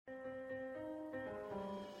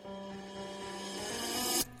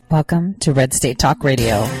Welcome to Red State Talk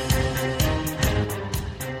Radio.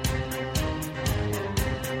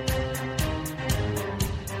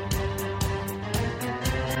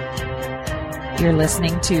 You're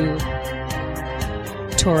listening to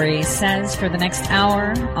Tori Says for the next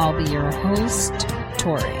hour. I'll be your host,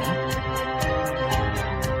 Tori.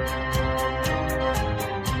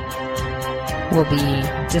 We'll be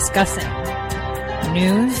discussing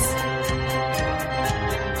news,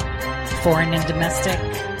 foreign and domestic,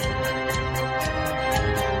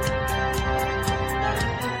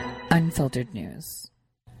 unfiltered news.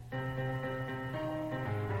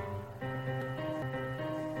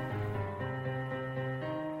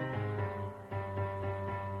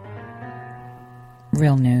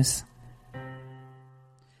 Real news.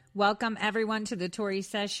 Welcome, everyone, to the Tori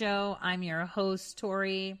Says Show. I'm your host,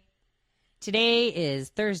 Tori. Today is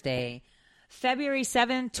Thursday, February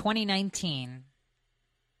 7th, 2019.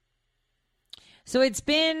 So it's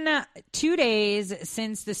been 2 days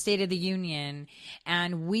since the State of the Union,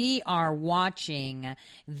 and we are watching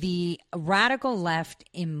the radical left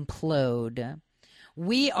implode.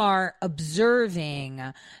 We are observing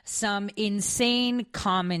some insane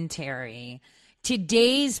commentary.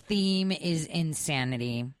 Today's theme is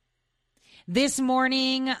insanity. This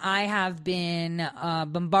morning, I have been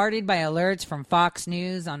bombarded by alerts from Fox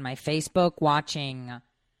News on my Facebook, watching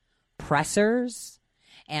pressers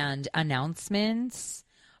and announcements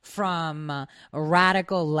from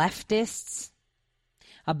radical leftists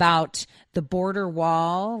about the border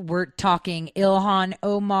wall. We're talking Ilhan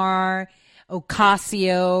Omar,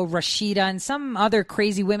 Ocasio, Rashida, and some other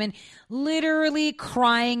crazy women literally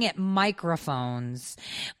crying at microphones,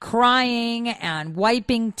 crying and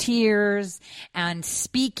wiping tears and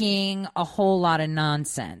speaking a whole lot of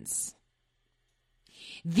nonsense.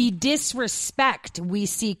 The disrespect we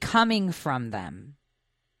see coming from them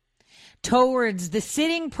towards the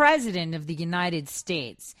sitting president of the United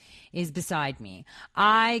States is beside me.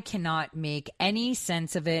 I cannot make any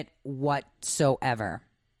sense of it whatsoever.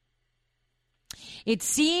 It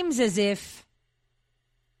seems as if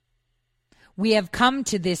we have come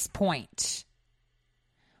to this point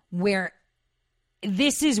where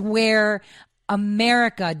this is where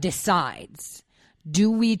America decides.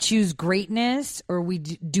 Do we choose greatness or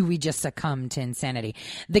do we just succumb to insanity?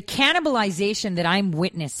 The cannibalization that I'm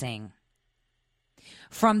witnessing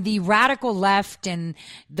from the radical left and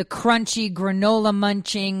the crunchy, granola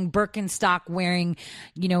munching, Birkenstock wearing,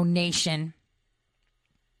 nation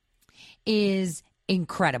is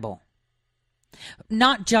incredible.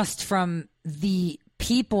 Not just from the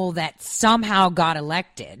people that somehow got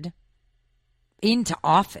elected into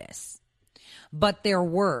office, but their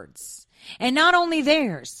words. And not only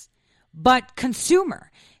theirs, but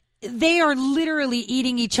consumer. They are literally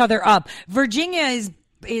eating each other up. Virginia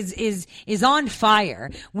is on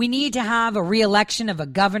fire. We need to have a re-election of a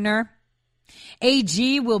governor.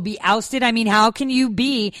 AG will be ousted. I mean, how can you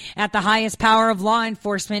be at the highest power of law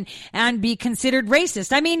enforcement and be considered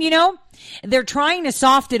racist? I mean, they're trying to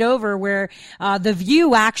soft it over where The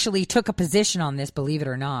View actually took a position on this, believe it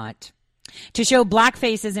or not, to show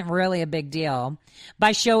blackface isn't really a big deal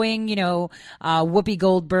by showing, Whoopi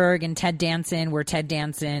Goldberg and Ted Danson, where Ted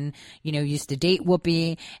Danson, used to date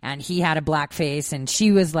Whoopi and he had a blackface and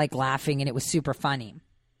she was like laughing and it was super funny.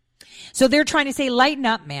 So they're trying to say, lighten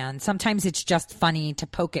up, man. Sometimes it's just funny to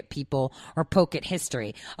poke at people or poke at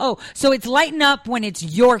history. Oh, so it's lighten up when it's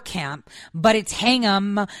your camp, but it's hang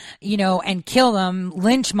them, and kill them,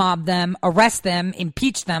 lynch mob them, arrest them,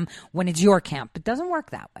 impeach them when it's your camp. It doesn't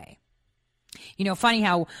work that way. Funny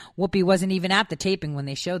how Whoopi wasn't even at the taping when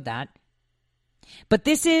they showed that. But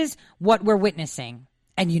this is what we're witnessing.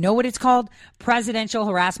 And you know what it's called? Presidential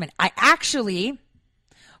harassment. I actually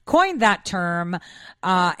coined that term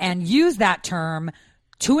and used that term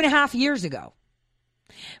 2.5 years ago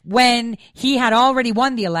when he had already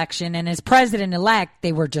won the election, and as president-elect,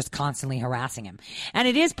 they were just constantly harassing him. And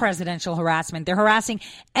it is presidential harassment. They're harassing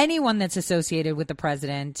anyone that's associated with the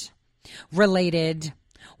president, related,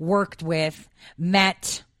 worked with,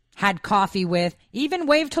 met, had coffee with, even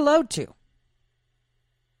waved hello to.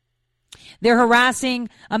 They're harassing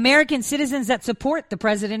American citizens that support the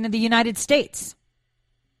president of the United States.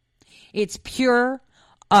 It's pure,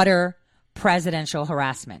 utter presidential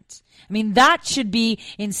harassment. I mean, that should be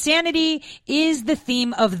insanity is the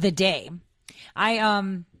theme of the day.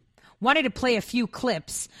 I wanted to play a few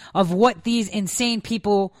clips of what these insane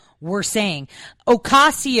people were saying.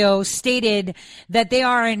 Ocasio stated that they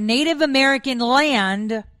are a Native American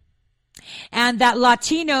land and that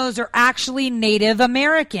Latinos are actually Native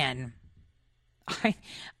American.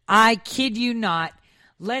 I kid you not.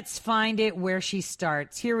 Let's find it where she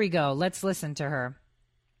starts. Here we go. Let's listen to her.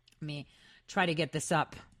 Let me try to get this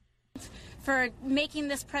up. For making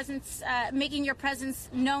this presence, making your presence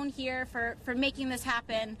known here, for making this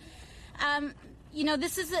happen.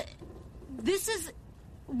 This is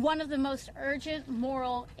one of the most urgent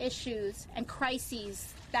moral issues and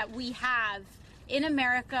crises that we have in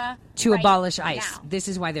America to right abolish ICE. now. This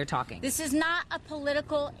is why they're talking. This is not a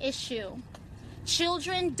political issue.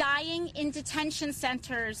 Children dying in detention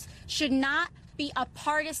centers should not be a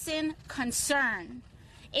partisan concern.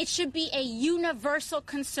 It should be a universal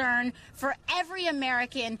concern for every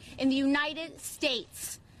American in the United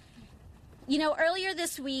States. Earlier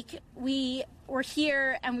this week, we were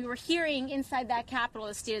here and we were hearing inside that Capitol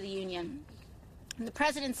the State of the Union. And the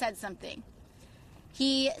president said something.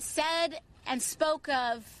 He said and spoke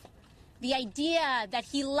of the idea that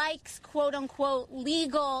he likes, quote unquote,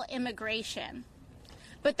 legal immigration.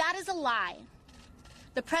 But that is a lie.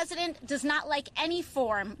 The president does not like any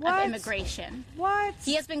form of immigration. What?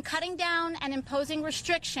 He has been cutting down and imposing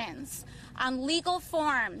restrictions on legal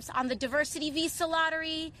forms, on the diversity visa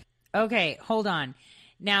lottery. Okay, hold on.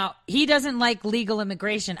 Now, he doesn't like legal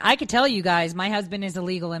immigration. I could tell you guys, my husband is a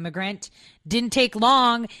legal immigrant. Didn't take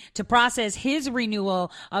long to process his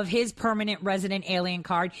renewal of his permanent resident alien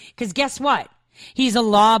card. Because guess what? He's a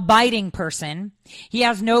law-abiding person. He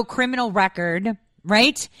has no criminal record,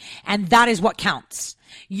 right? And that is what counts.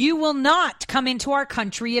 You will not come into our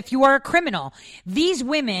country if you are a criminal. These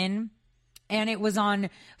women, and it was on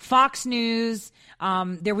Fox News.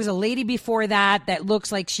 There was a lady before that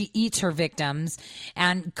looks like she eats her victims,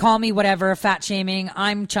 and call me whatever, fat shaming.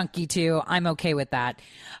 I'm chunky too. I'm okay with that.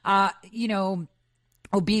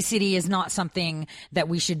 Obesity is not something that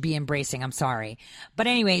we should be embracing. I'm sorry. But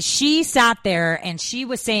anyway, she sat there and she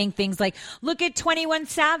was saying things like, look at 21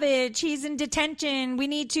 Savage. He's in detention. We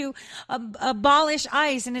need to abolish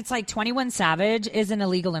ICE. And it's like 21 Savage is an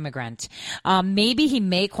illegal immigrant. Maybe he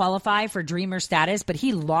may qualify for dreamer status, but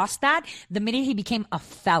he lost that the minute he became a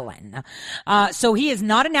felon. So he is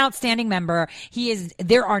not an outstanding member.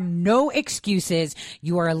 There are no excuses.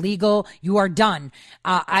 You are illegal. You are done.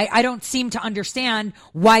 I don't seem to understand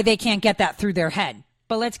why they can't get that through their head.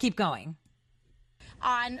 But let's keep going.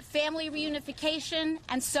 On family reunification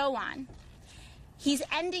and so on. He's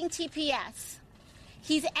ending TPS.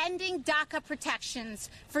 He's ending DACA protections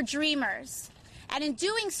for dreamers. And in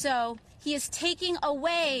doing so, he is taking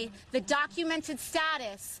away the documented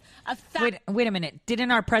status of... Wait a minute. Didn't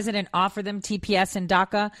our president offer them TPS and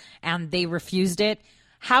DACA and they refused it?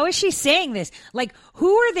 How is she saying this? Like,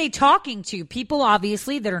 who are they talking to? People,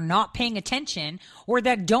 obviously, that are not paying attention or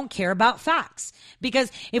that don't care about facts.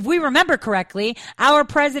 Because if we remember correctly, our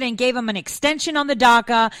president gave him an extension on the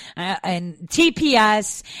DACA and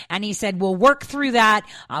TPS, and he said, we'll work through that.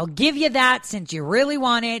 I'll give you that since you really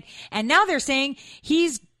want it. And now they're saying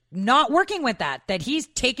he's not working with that he's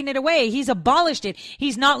taken it away. He's abolished it.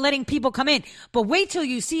 He's not letting people come in. But wait till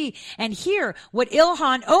you see and hear what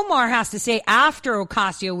Ilhan Omar has to say after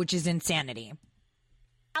Ocasio, which is insanity.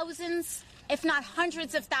 Thousands, if not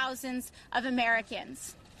hundreds of thousands of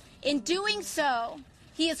Americans. In doing so,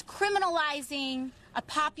 he is criminalizing a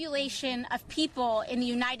population of people in the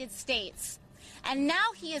United States. And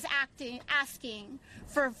now he is asking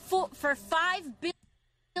for $5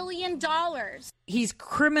 billion. He's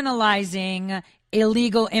criminalizing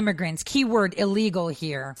illegal immigrants. Keyword illegal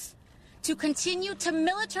here. To continue to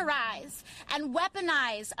militarize and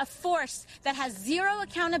weaponize a force that has zero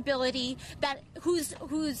accountability, whose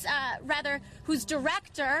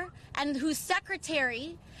director and whose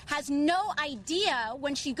secretary has no idea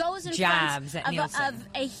when she goes in front of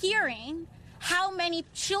a hearing how many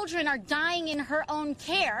children are dying in her own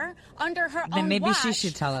care under her own maybe watch. She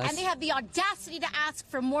should tell us. And they have the audacity to ask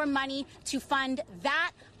for more money to fund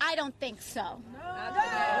that. I don't think so. No.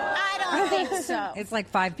 I don't think so. It's like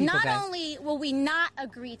 5 people, Not guys. only will we not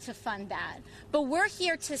agree to fund that, but we're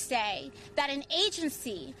here to say that an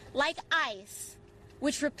agency like ICE,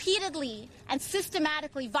 which repeatedly and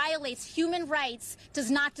systematically violates human rights,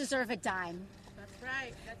 does not deserve a dime.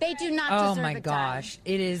 Right. They do not deserve a dime. Oh my gosh,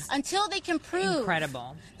 it is until they can prove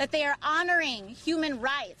incredible that they are honoring human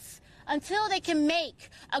rights, until they can make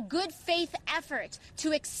a good faith effort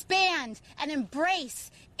to expand and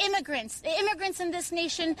embrace immigrants, the immigrants in this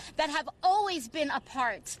nation that have always been a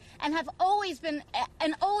part and have always been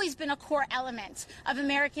a core element of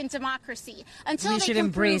American democracy. Until we they should can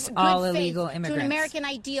embrace prove all good illegal faith immigrants to an American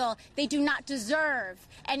ideal, they do not deserve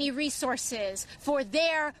any resources for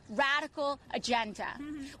their radical agenda.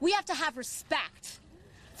 Mm-hmm. We have to have respect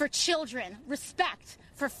for children, respect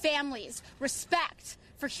for families, respect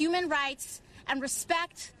for human rights, and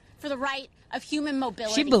respect for the right of human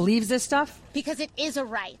mobility. She believes this stuff? Because it is a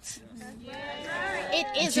right. Yeah. It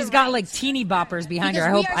is. She's a got right. like teeny boppers behind Because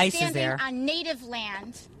her. I hope we are ICE is standing there. on native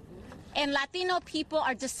land, and Latino people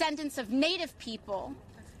are descendants of native people,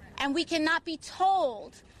 and we cannot be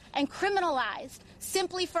told and criminalized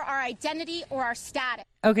simply for our identity or our status.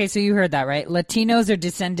 Okay, so you heard that, right? Latinos are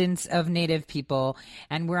descendants of native people,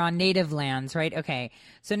 and we're on native lands, right? Okay,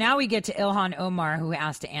 so now we get to Ilhan Omar, who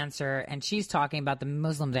has to answer, and she's talking about the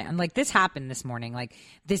Muslims. And like, this happened this morning. Like,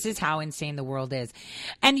 this is how insane the world is.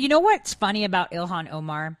 And you know what's funny about Ilhan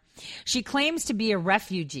Omar? She claims to be a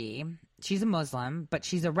refugee. She's a Muslim, but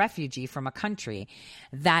she's a refugee from a country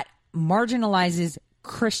that marginalizes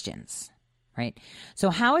Christians. Right? So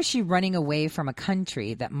how is she running away from a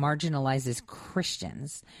country that marginalizes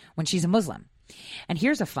Christians when she's a Muslim? And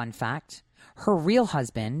here's a fun fact. Her real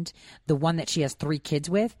husband, the one that she has 3 kids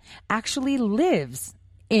with, actually lives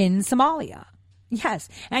in Somalia. Yes.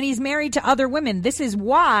 And he's married to other women. This is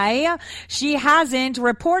why she hasn't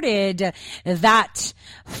reported that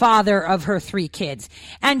father of her 3 kids.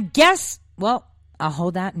 And well, I'll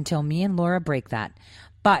hold that until me and Laura break that.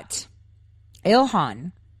 But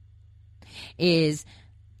Ilhan is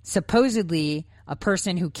supposedly a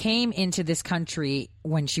person who came into this country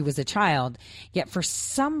when she was a child, yet for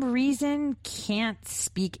some reason can't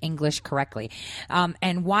speak English correctly.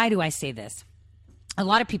 And why do I say this? A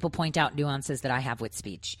lot of people point out nuances that I have with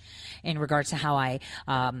speech in regards to how I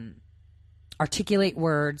articulate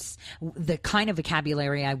words, the kind of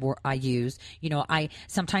vocabulary I use. You know, I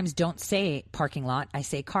sometimes don't say parking lot, I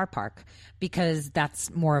say car park, because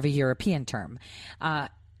that's more of a European term.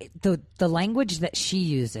 The language that she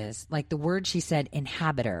uses, like the word she said,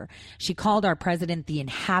 inhabiter. She called our president the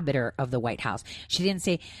inhabiter of the White House. She didn't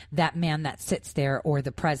say that man that sits there or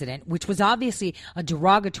the president, which was obviously a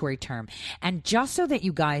derogatory term. And just so that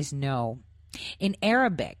you guys know, in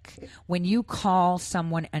Arabic, when you call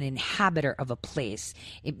someone an inhabitor of a place,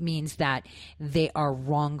 it means that they are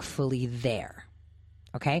wrongfully there.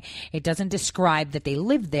 Okay? It doesn't describe that they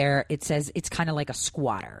live there. It says it's kind of like a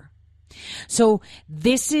squatter. So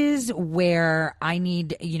this is where I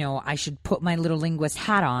need, I should put my little linguist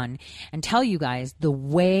hat on and tell you guys the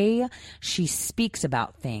way she speaks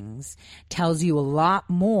about things tells you a lot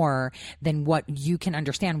more than what you can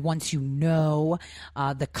understand once you know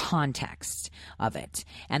the context of it.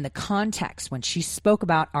 And the context, when she spoke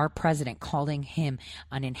about our president calling him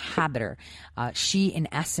an inhabitor, she in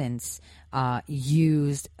essence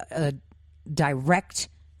used a direct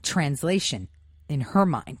translation in her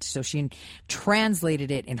mind. So she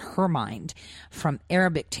translated it in her mind from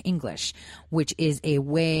Arabic to English, which is a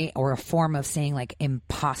way or a form of saying like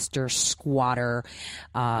imposter, squatter,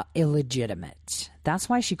 illegitimate. That's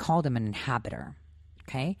why she called him an inhabitor.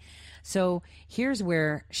 Okay? So here's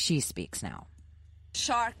where she speaks now.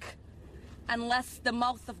 Shark, unless the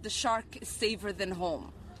mouth of the shark is safer than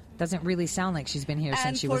home. Doesn't really sound like she's been here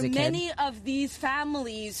since she was a kid. And for many of these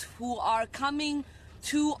families who are coming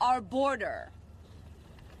to our border,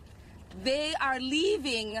 they are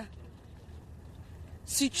leaving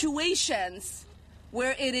situations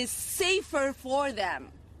where it is safer for them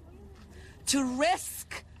to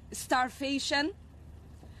risk starvation,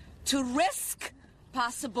 to risk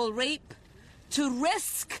possible rape, to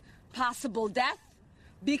risk possible death,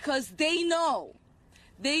 because they know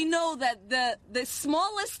that the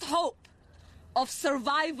smallest hope of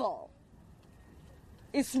survival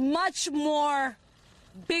is much more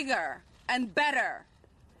bigger and better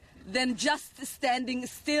than just standing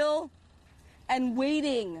still and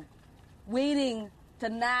waiting to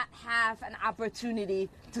not have an opportunity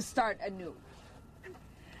to start anew.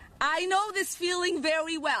 I know this feeling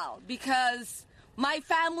very well because my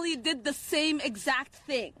family did the same exact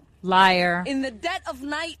thing. Liar. In the dead of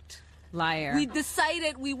night, liar. We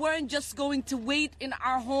decided we weren't just going to wait in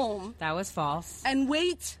our home. That was false. And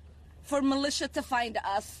wait for militia to find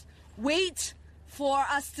us. Wait for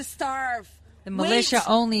us to starve. The militia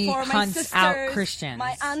only hunts out Christians.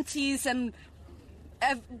 My aunties and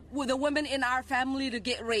the women in our family to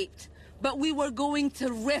get raped. But we were going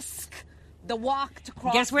to risk the walk to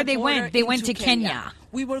cross. Guess where they went? They went to Kenya.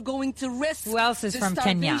 We were going to risk Who else is from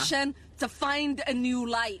Kenya? To find a new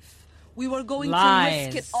life. We were going Lies.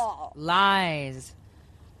 to risk it all. Lies.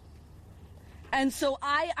 And so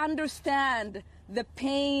I understand the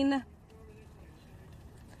pain,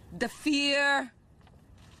 the fear,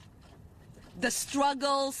 the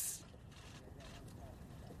struggles.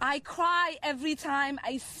 I cry every time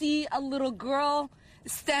I see a little girl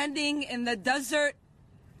standing in the desert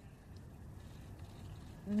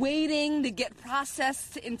waiting to get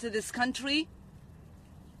processed into this country.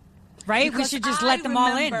 Right? Because we should just let them all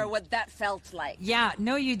in. I remember what that felt like. Yeah,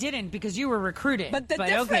 no, you didn't because you were recruited. But the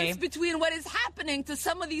difference okay. between what is happening to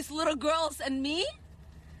some of these little girls and me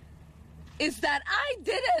is that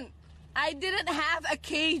I didn't have a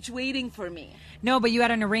cage waiting for me. No, but you had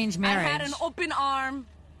an arranged marriage. I had an open arm,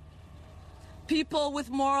 people with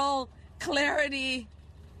moral clarity,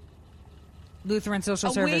 Lutheran Social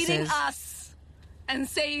awaiting Services. us and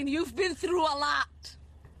saying, you've been through a lot.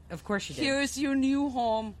 Of course you did. Here's your new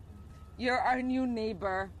home. You're our new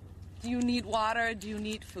neighbor. Do you need water? Do you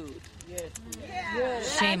need food? Yes. Yeah.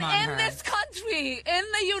 Shame on her. In this country, in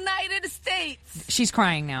the United States, She's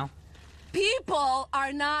crying now. people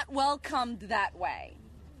are not welcomed that way.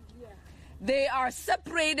 They are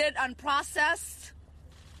separated and processed.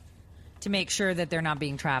 To make sure that they're not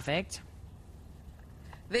being trafficked.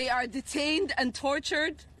 They are detained and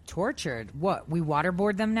tortured. Tortured? What? We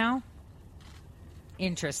waterboard them now?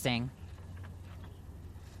 Interesting.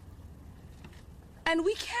 And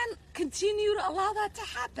we can't continue to allow that to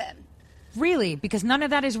happen. Really? Because none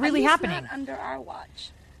of that is really At least happening. not under our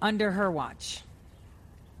watch. Under her watch.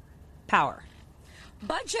 Power.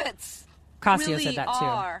 Budgets Casio really said that too.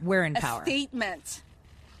 are We're in a power.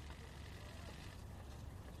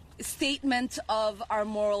 Statement of our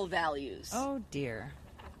moral values. Oh, dear.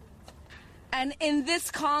 And in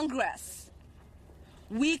this Congress,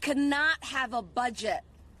 we cannot have a budget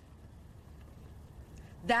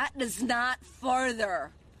that does not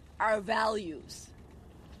further our values.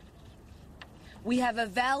 We have a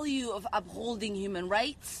value of upholding human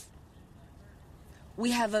rights.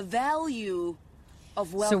 We have a value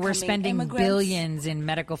of welcoming So we're spending immigrants. billions in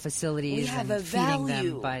medical facilities We have and a feeding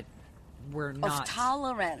value them, but we're not. of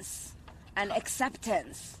tolerance and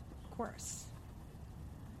acceptance. Of course.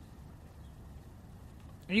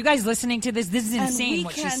 Are you guys listening to this? This is insane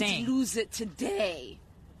what she's saying. And we can't lose it today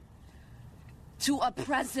to a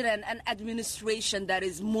president and administration that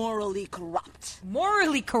is morally corrupt.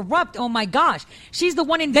 Morally corrupt? Oh my gosh. She's the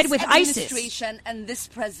one in bed with ISIS. This administration and this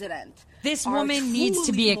president. This are woman needs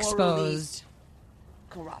to be truly exposed.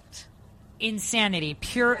 morally corrupt. Insanity.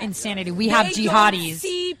 Pure insanity. We have They jihadis don't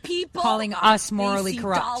see people calling us morally they see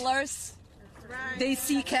corrupt. Dollars. They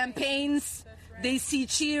see campaigns. They see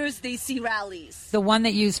cheers. They see rallies. The one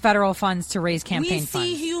that used federal funds to raise campaign We see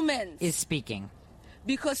funds humans. is speaking.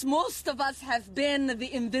 Because most of us have been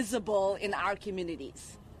the invisible in our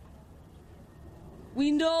communities. We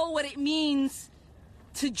know what it means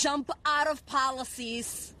to jump out of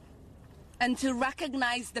policies and to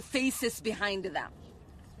recognize the faces behind them.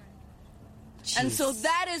 And so Jeez.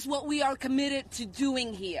 that is what we are committed to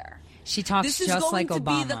doing here. She talks This is just going like to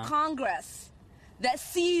Obama. be the Congress that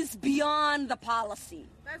sees beyond the policy.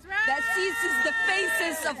 That's right. That sees the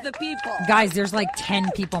faces of the people. Guys, there's like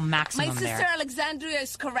 10 people My maximum sister there. Alexandria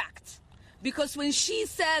is correct. Because when she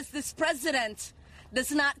says this president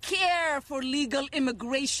does not care for legal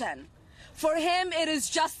immigration, for him it is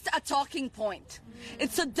just a talking point.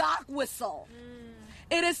 It's a dog whistle.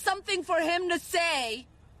 It is something for him to say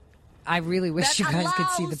I really wish that you guys could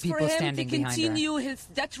see the allows people for him standing to behind her. continue his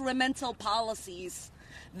detrimental policies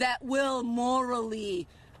that will morally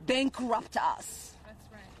bankrupt us.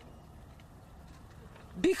 That's right.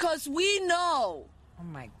 Because we know, Oh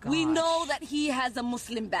my god. we know that he has a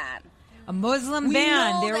Muslim ban. a Muslim We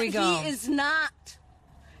ban. know There we that go.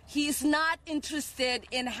 he is not interested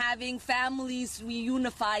in having families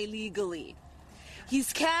reunify legally.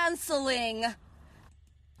 He's canceling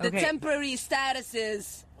the Okay. temporary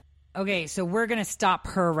statuses. Okay, so we're going to stop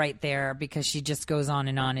her right there because she just goes on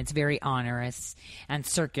and on. It's very onerous and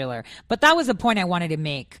circular. But that was the point I wanted to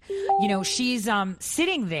make. You know, she's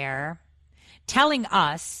sitting there telling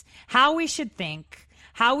us how we should think,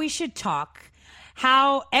 how we should talk,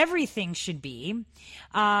 how everything should be,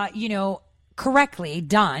 correctly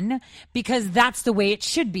done because that's the way it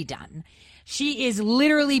should be done. She is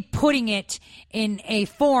literally putting it in a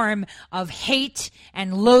form of hate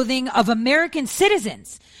and loathing of American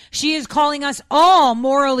citizens. She is calling us all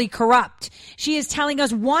morally corrupt. She is telling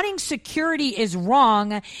us wanting security is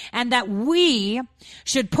wrong and that we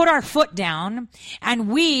should put our foot down and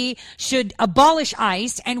we should abolish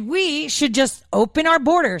ICE and we should just open our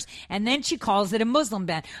borders. And then she calls it a Muslim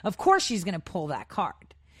ban. Of course she's going to pull that card.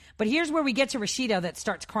 But here's where we get to Rashida that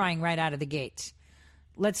starts crying right out of the gate.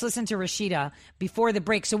 Let's listen to Rashida before the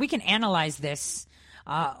break so we can analyze this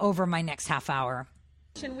over my next half hour.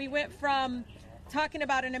 We went from talking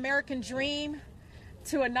about an American dream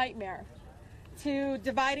to a nightmare, to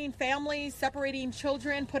dividing families, separating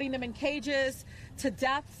children, putting them in cages, to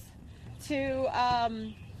deaths, to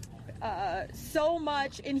so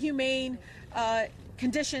much inhumane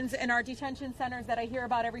conditions in our detention centers that I hear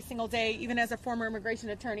about every single day. Even as a former immigration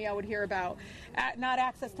attorney, I would hear about not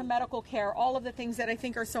access to medical care, all of the things that I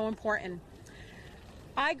think are so important.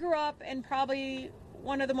 I grew up in probably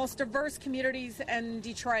one of the most diverse communities in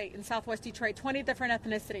Detroit, in Southwest Detroit, 20 different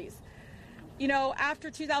ethnicities. You know, after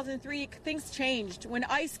 2003, things changed. When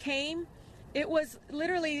ICE came, it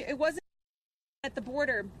wasn't at the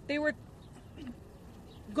border. They were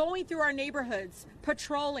going through our neighborhoods,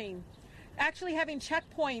 patrolling, actually having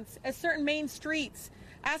checkpoints at certain main streets,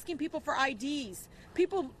 asking people for IDs,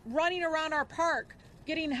 people running around our park,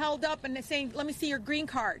 getting held up and saying, let me see your green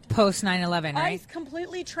card. Post 9/11, right? ICE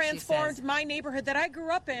completely transformed my neighborhood that I grew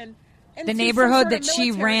up in. The neighborhood that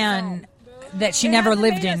she ran, that she never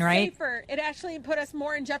lived in, right? Safer. It actually put us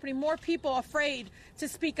more in jeopardy, more people afraid to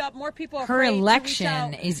speak up, more people afraid her to reach election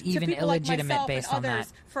out is even to people like illegitimate myself based and on others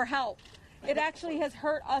that. for help. It actually has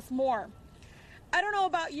hurt us more. I don't know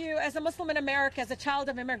about you, as a Muslim in America, as a child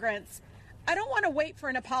of immigrants, I don't want to wait for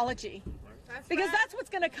an apology. Because that's what's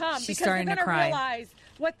going to come. She's because starting they're to going to cry. realize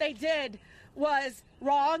what they did was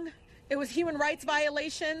wrong. It was human rights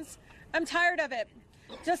violations. I'm tired of it.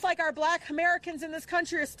 Just like our black Americans in this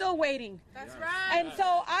country are still waiting. That's right. And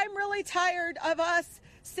so I'm really tired of us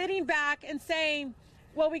sitting back and saying,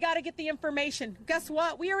 well, we got to get the information. Guess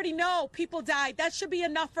what? We already know people died. That should be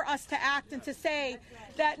enough for us to act and to say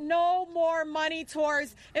that no more money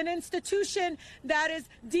towards an institution that is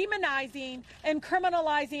demonizing and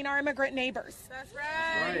criminalizing our immigrant neighbors. That's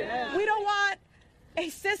right. We don't want a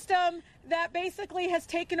system that basically has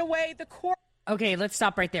taken away the core. Okay, let's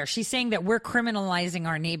stop right there. She's saying that we're criminalizing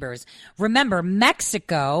our neighbors. Remember,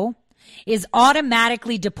 Mexico is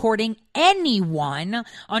automatically deporting anyone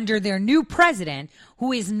under their new president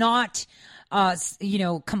who is not,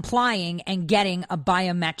 complying and getting a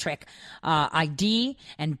biometric ID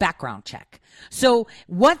and background check. So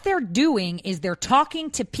what they're doing is they're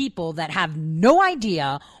talking to people that have no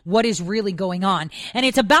idea what is really going on. And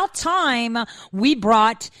it's about time we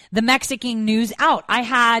brought the Mexican news out. I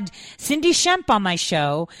had Cindy Shemp on my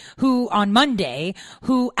show on Monday,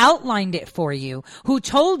 who outlined it for you, who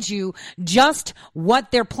told you just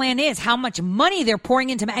what their plan is, how much money they're pouring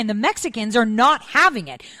into, and the Mexicans are not having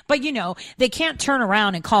it. But they can't turn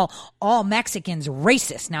around and call all Mexicans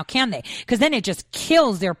racist. Now, can they? Because then it just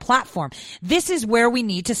kills their platform. This is where we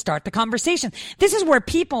need to start the conversation. This is where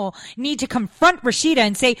people need to confront Rashida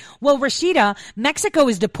and say, well, Rashida, Mexico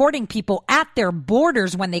is deporting people at their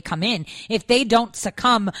borders when they come in if they don't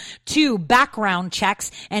succumb to background checks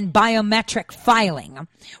and biometric filing.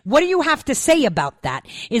 What do you have to say about that?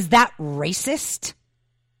 Is that racist?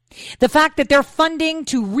 The fact that they're funding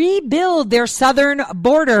to rebuild their southern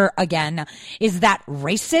border again, is that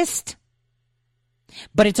racist?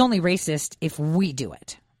 But it's only racist if we do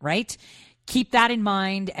it, right? Keep that in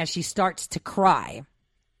mind as she starts to cry.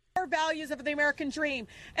 Values of the American dream.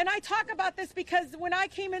 And I talk about this because when I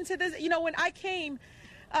came into this, when I came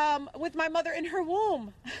with my mother in her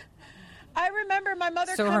womb, I remember my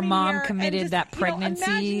mother so coming her mom here committed and just, that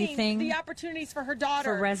pregnancy thing, the opportunities for her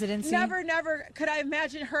daughter, for residency. Never could I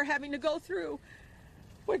imagine her having to go through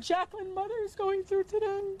what Jacqueline's mother is going through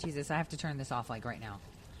today. Jesus, I have to turn this off right now.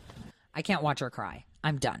 I can't watch her cry.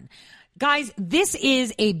 I'm done. Guys, this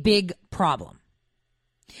is a big problem.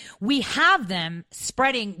 We have them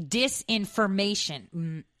spreading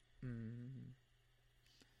disinformation.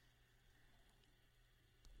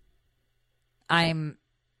 I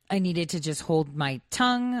needed to just hold my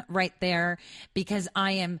tongue right there because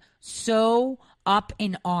I am so up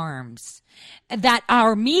in arms that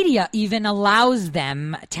our media even allows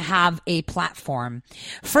them to have a platform.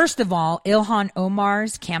 First of all, Ilhan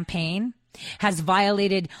Omar's campaign has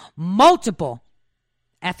violated multiple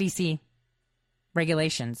FEC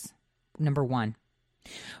regulations. Number one.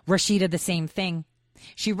 Rashida, the same thing.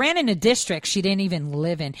 She ran in a district she didn't even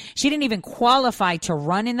live in. She didn't even qualify to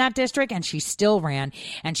run in that district, and she still ran,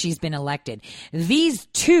 and she's been elected. These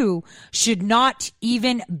two should not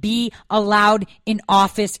even be allowed in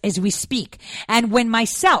office as we speak. And when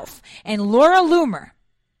myself and Laura Loomer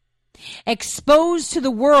exposed to the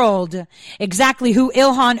world exactly who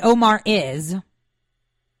Ilhan Omar is,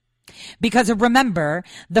 because remember,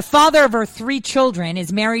 the father of her 3 children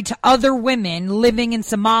is married to other women living in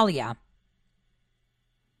Somalia.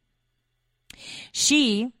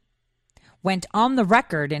 She went on the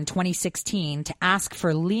record in 2016 to ask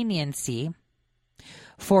for leniency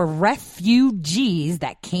for refugees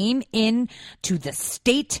that came in to the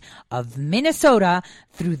state of Minnesota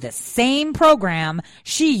through the same program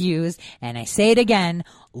she used, and I say it again,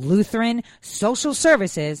 Lutheran Social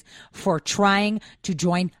Services, for trying to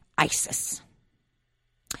join ISIS.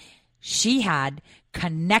 She had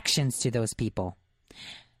connections to those people.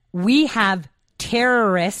 We have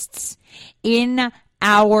terrorists in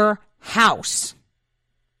our house.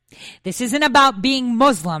 This isn't about being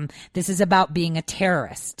Muslim. This is about being a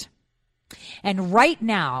terrorist. And right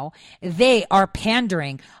now, they are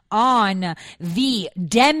pandering on the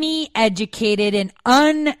demi-educated and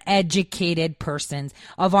uneducated persons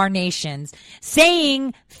of our nations,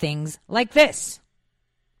 saying things like this.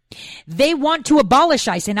 They want to abolish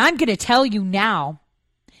ICE. And I'm going to tell you now,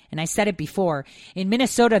 and I said it before, in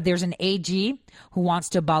Minnesota, there's an AG who wants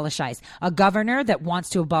to abolish ICE, a governor that wants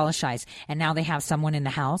to abolish ICE, and now they have someone in the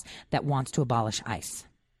House that wants to abolish ICE.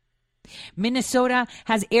 Minnesota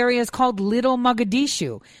has areas called Little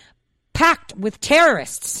Mogadishu, packed with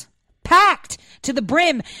terrorists, packed to the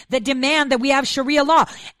brim, that demand that we have Sharia law.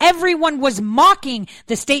 Everyone was mocking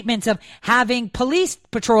the statements of having police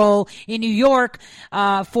patrol in New York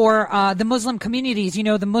for the Muslim communities, you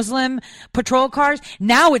know, the Muslim patrol cars.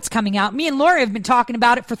 Now it's coming out. Me and Laura have been talking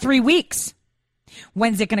about it for 3 weeks.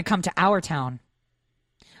 When's it going to come to our town?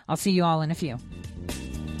 I'll see you all in a few.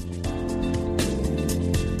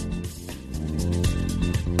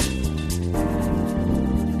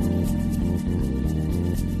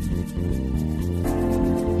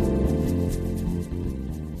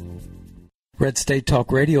 Red State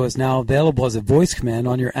Talk Radio is now available as a voice command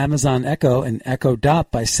on your Amazon Echo and Echo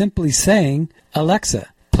Dot by simply saying,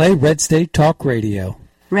 Alexa, play Red State Talk Radio.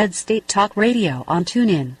 Red State Talk Radio on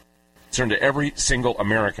TuneIn. Concern to every single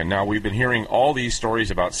American. Now, we've been hearing all these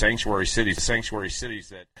stories about sanctuary cities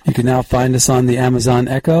that... You can now find us on the Amazon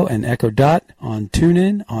Echo and Echo Dot, on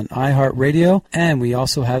TuneIn, on iHeartRadio, and we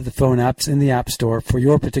also have the phone apps in the App Store for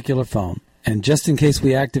your particular phone. And just in case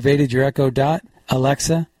we activated your Echo Dot,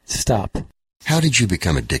 Alexa, stop. How did you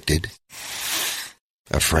become addicted?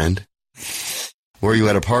 A friend? Were you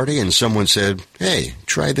at a party and someone said, hey,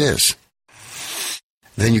 try this?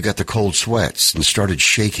 Then you got the cold sweats and started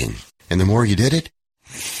shaking. And the more you did it,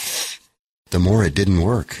 the more it didn't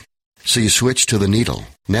work. So you switched to the needle.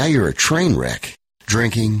 Now you're a train wreck.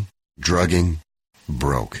 Drinking, drugging,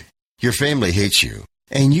 broke. Your family hates you.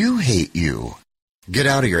 And you hate you. Get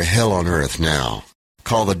out of your hell on earth now.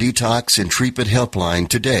 Call the Detox and Treatment Helpline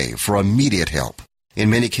today for immediate help. In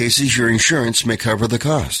many cases, your insurance may cover the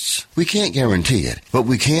costs. We can't guarantee it, but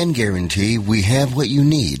we can guarantee we have what you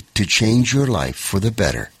need to change your life for the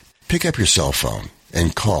better. Pick up your cell phone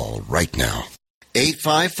and call right now.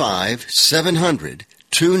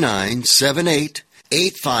 855-700-2978.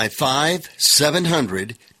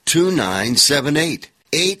 855-700-2978.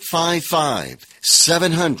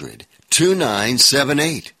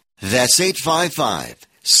 855-700-2978. That's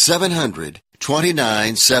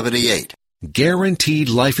 855-700-2978. Guaranteed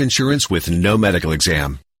life insurance with no medical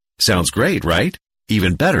exam. Sounds great, right?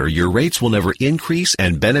 Even better, your rates will never increase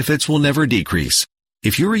and benefits will never decrease.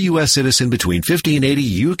 If you're a U.S. citizen between 50 and 80,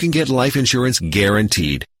 you can get life insurance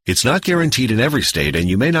guaranteed. It's not guaranteed in every state, and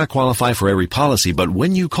you may not qualify for every policy, but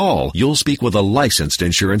when you call, you'll speak with a licensed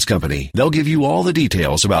insurance company. They'll give you all the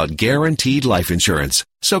details about guaranteed life insurance.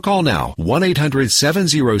 So call now,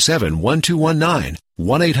 1-800-707-1219,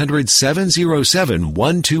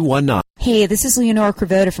 1-800-707-1219. Hey, this is Leonora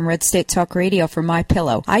Cravota from Red State Talk Radio for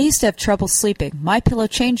MyPillow. I used to have trouble sleeping. MyPillow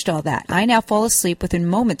changed all that. I now fall asleep within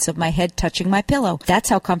moments of my head touching my pillow. That's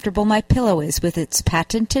how comfortable MyPillow is with its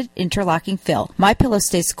patented interlocking fill. MyPillow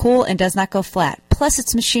stays cool and does not go flat. Plus,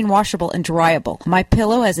 it's machine washable and dryable.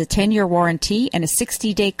 MyPillow has a 10-year warranty and a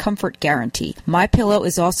 60-day comfort guarantee. MyPillow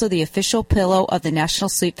is also the official pillow of the National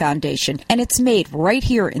Sleep Foundation, and it's made right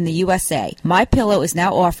here in the USA. MyPillow is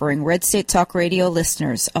now offering Red State Talk Radio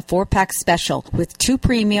listeners a 4-pack special with 2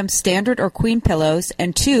 premium standard or queen pillows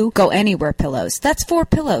and 2 go anywhere pillows. That's 4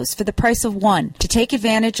 pillows for the price of 1. To take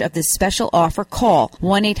advantage of this special offer, call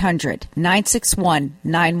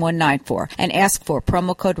 1-800-961-9194 and ask for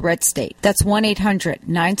promo code RedState. That's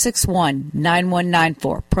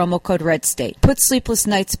 1-800-961-9194, promo code RedState. Put sleepless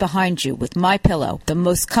nights behind you with MyPillow, the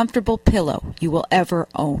most comfortable pillow you will ever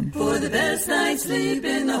own. For the best night's sleep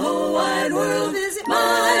in the whole wide world, visit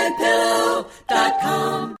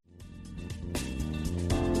MyPillow.com.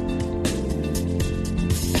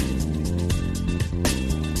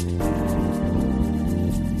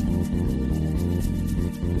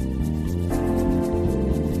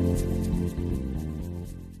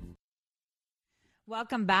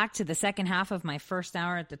 Welcome back to the second half of my first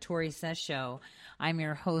hour at the Tori Says Show. I'm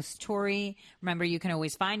your host, Tori. Remember, you can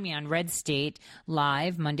always find me on Red State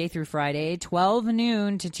live Monday through Friday, 12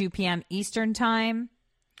 noon to 2 p.m. Eastern Time.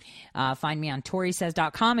 Find me on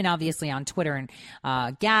ToriSays.com and obviously on Twitter and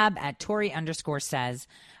Gab at Tori_says.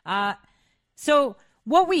 So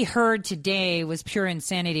what we heard today was pure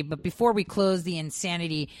insanity. But before we close the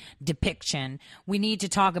insanity depiction, we need to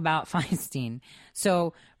talk about Feinstein.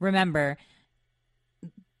 So remember,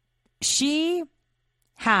 she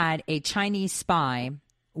had a Chinese spy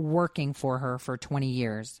working for her for 20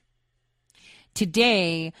 years.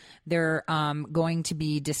 Today, they're going to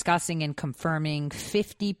be discussing and confirming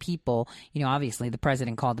 50 people. You know, obviously, the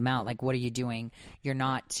president called them out. Like, what are you doing? You're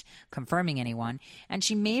not confirming anyone. And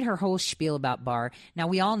she made her whole spiel about Barr. Now,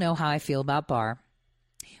 we all know how I feel about Barr.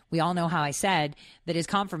 We all know how I said that his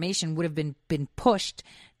confirmation would have been pushed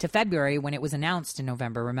to February when it was announced in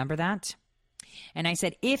November. Remember that? And I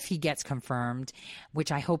said, if he gets confirmed, which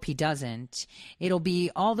I hope he doesn't, it'll be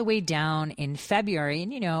all the way down in February.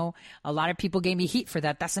 And, you know, a lot of people gave me heat for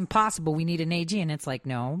that. That's impossible. We need an AG. And it's like,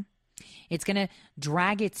 no, it's going to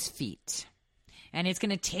drag its feet. And it's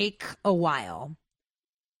going to take a while.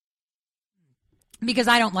 Because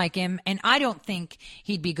I don't like him. And I don't think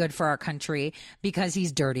he'd be good for our country because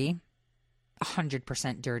he's dirty.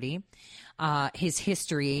 100% dirty. His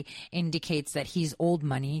history indicates that he's old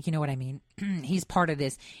money. You know what I mean? He's part of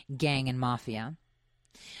this gang and mafia.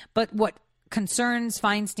 But what concerns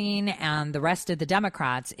Feinstein and the rest of the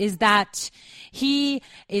Democrats is that he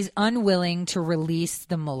is unwilling to release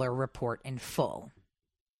the Mueller report in full.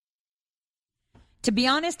 To be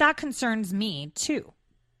honest, that concerns me too.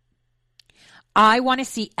 I want to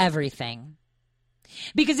see everything.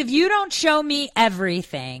 Because if you don't show me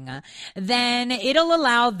everything, then it'll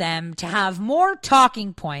allow them to have more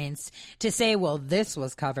talking points to say, well, this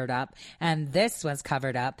was covered up and this was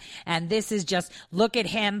covered up. And this is just, look at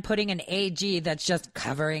him putting an AG that's just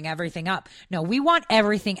covering everything up. No, we want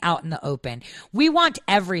everything out in the open. We want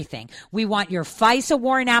everything. We want your FISA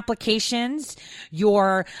warrant applications,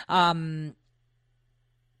 your,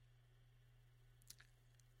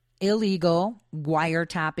 illegal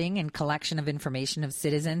wiretapping and collection of information of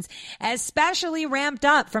citizens, especially ramped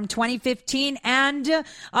up from 2015 and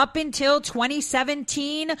up until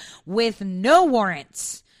 2017 with no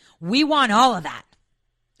warrants. We want all of that.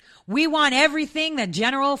 We want everything that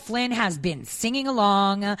General Flynn has been singing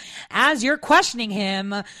along as you're questioning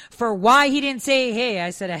him for why he didn't say, hey,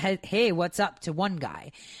 I said, hey, what's up to one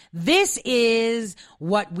guy. This is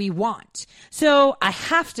what we want. So I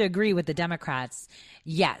have to agree with the Democrats.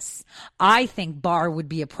 Yes, I think Barr would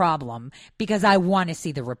be a problem because I want to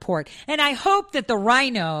see the report. And I hope that the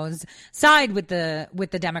rhinos side with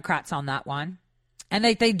the Democrats on that one and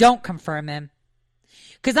that they don't confirm him.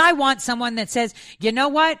 Because I want someone that says, you know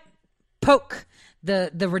what? Poke the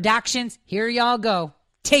redactions. Here y'all go.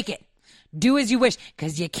 Take it. Do as you wish,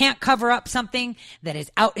 because you can't cover up something that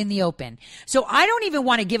is out in the open. So I don't even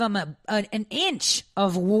want to give them an inch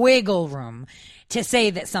of wiggle room to say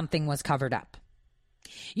that something was covered up.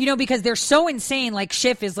 You know, because they're so insane. Like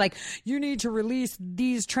Schiff is like, you need to release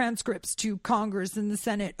these transcripts to Congress and the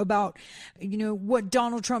Senate about, you know, what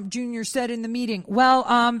Donald Trump Jr. said in the meeting.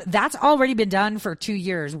 Well, that's already been done for 2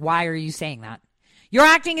 years. Why are you saying that? You're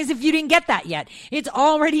acting as if you didn't get that yet. It's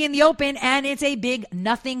already in the open and it's a big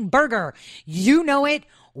nothing burger. You know it.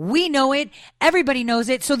 We know it. Everybody knows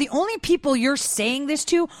it. So the only people you're saying this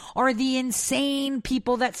to are the insane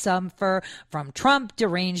people that suffer from Trump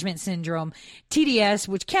derangement syndrome, TDS,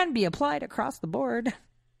 which can be applied across the board.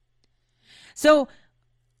 So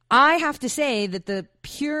I have to say that the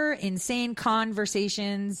pure insane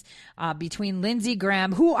conversations between Lindsey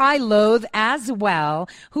Graham, who I loathe as well,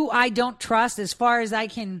 who I don't trust as far as I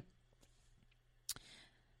can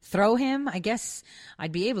throw him. I guess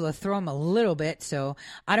I'd be able to throw him a little bit. So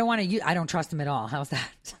I don't want to I don't trust him at all. How's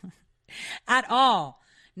that? At all.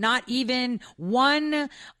 Not even one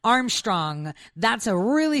Armstrong. That's a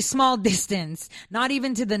really small distance. Not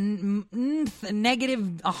even to the negative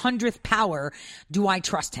 100th power do I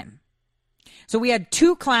trust him. So we had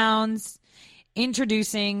two clowns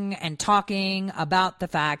introducing and talking about the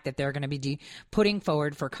fact that they're going to be putting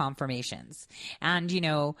forward for confirmations. And, you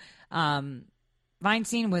know,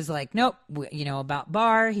 Feinstein was like, nope, you know, about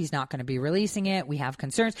Barr, he's not going to be releasing it. We have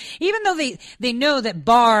concerns. Even though they know that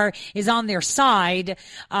Barr is on their side,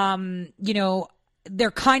 you know,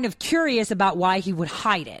 they're kind of curious about why he would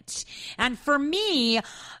hide it. And for me,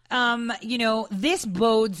 you know, this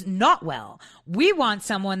bodes not well. We want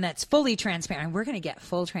someone that's fully transparent. We're going to get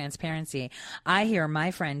full transparency. I hear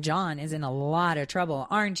my friend John is in a lot of trouble.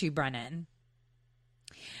 Aren't you, Brennan?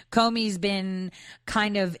 Comey's been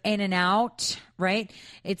kind of in and out, right?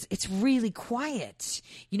 It's really quiet.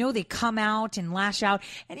 You know, they come out and lash out.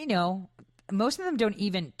 And, you know, most of them don't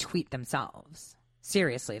even tweet themselves.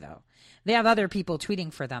 Seriously, though. They have other people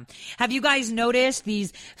tweeting for them. Have you guys noticed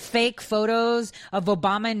these fake photos of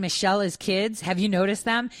Obama and Michelle as kids? Have you noticed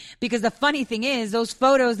them? Because the funny thing is, those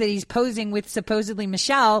photos that he's posing with supposedly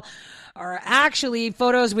Michelle are actually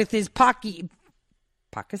photos with his Pakistani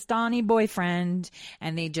boyfriend,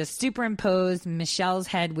 and they just superimposed Michelle's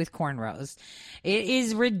head with cornrows. It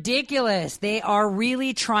is ridiculous. They are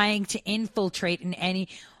really trying to infiltrate in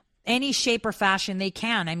any shape or fashion they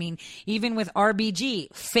can. I mean, even with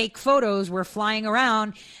RBG, fake photos were flying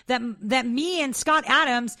around that me and Scott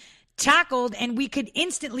Adams tackled, and we could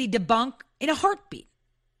instantly debunk in a heartbeat.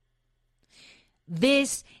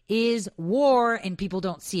 This is war, and people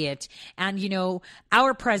don't see it. And, you know,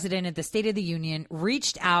 our president at the State of the Union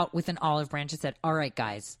reached out with an olive branch and said, all right,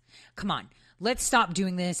 guys, come on, let's stop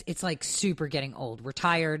doing this. It's like super getting old. We're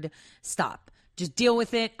tired. Stop. Just deal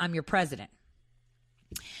with it. I'm your president.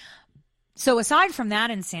 So aside from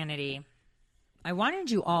that insanity, I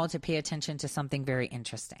wanted you all to pay attention to something very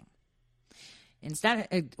interesting.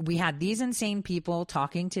 Instead, we had these insane people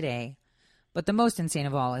talking today, but the most insane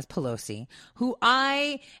of all is Pelosi, who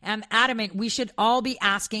I am adamant we should all be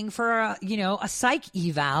asking for a psych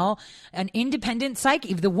eval, an independent psych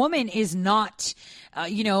eval. The woman is not,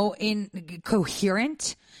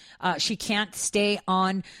 coherent. She can't stay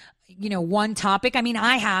on, one topic. I mean,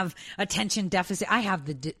 I have attention deficit. I have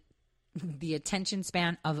the attention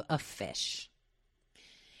span of a fish.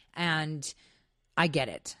 And I get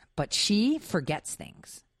it. But she forgets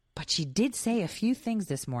things. But she did say a few things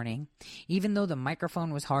this morning, even though the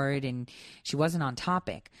microphone was hard and she wasn't on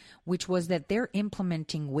topic, which was that they're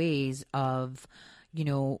implementing ways of,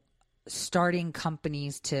 starting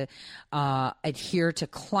companies to adhere to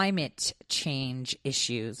climate change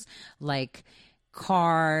issues, like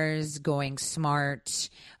cars going smart,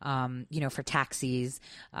 for taxis,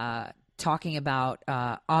 talking about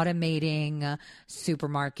automating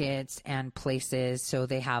supermarkets and places so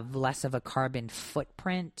they have less of a carbon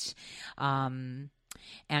footprint, and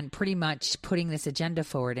pretty much putting this agenda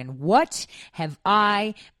forward. And what have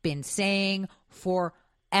I been saying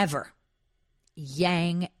forever?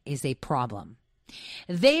 Yang is a problem.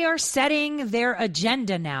 They are setting their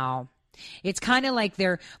agenda now. It's kind of like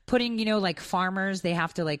they're putting, like farmers, they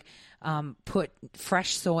have to put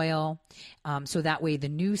fresh soil so that way the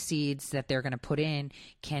new seeds that they're going to put in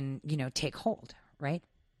can, take hold, right?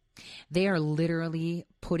 They are literally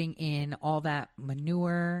putting in all that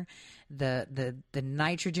manure, the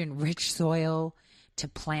nitrogen-rich soil to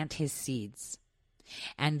plant his seeds.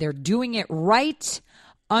 And they're doing it right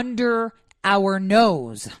under our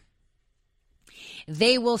nose.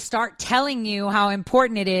 They will start telling you how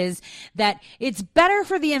important it is, that it's better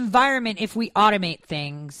for the environment if we automate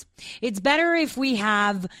things. It's better if we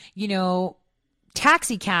have,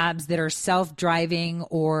 taxi cabs that are self-driving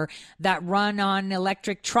or that run on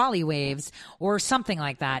electric trolley waves or something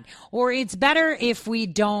like that. Or it's better if we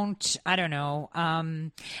don't,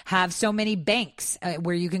 have so many banks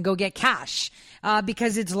where you can go get cash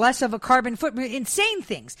because it's less of a carbon footprint. Insane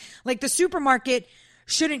things. Like the supermarket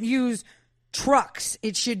shouldn't use trucks.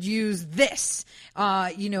 It should use this,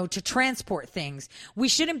 to transport things. We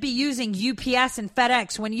shouldn't be using UPS and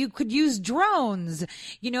FedEx when you could use drones,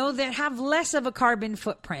 that have less of a carbon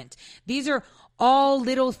footprint. These are all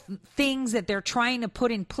little things that they're trying to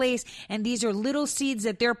put in place. And these are little seeds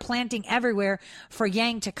that they're planting everywhere for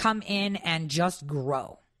Yang to come in and just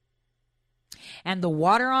grow. And the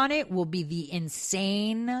water on it will be the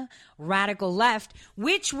insane radical left,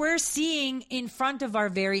 which we're seeing in front of our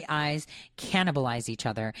very eyes cannibalize each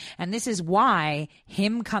other. And this is why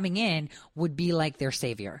him coming in would be like their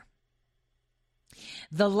savior.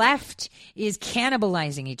 The left is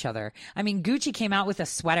cannibalizing each other. I mean, Gucci came out with a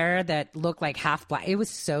sweater that looked like half black. It was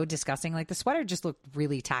so disgusting. Like the sweater just looked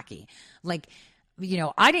really tacky. I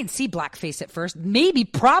didn't see blackface at first.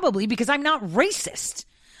 Probably because I'm not racist.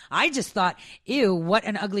 I just thought, ew, what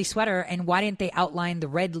an ugly sweater. And why didn't they outline the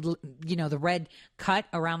red, the red cut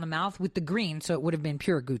around the mouth with the green? So it would have been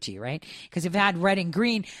pure Gucci, right? Because if it had red and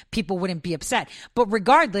green, people wouldn't be upset. But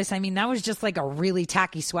regardless, I mean, that was just like a really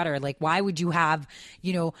tacky sweater. Like, why would you have,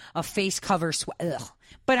 a face cover sweater?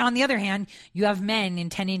 But on the other hand, you have men in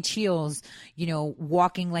 10-inch heels,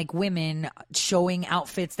 walking like women, showing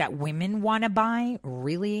outfits that women want to buy.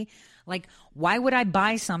 Really? Like, why would I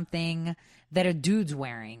buy something that a dude's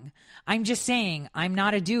wearing? I'm just saying, I'm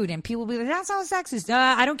not a dude. And people will be like, that's all sexist.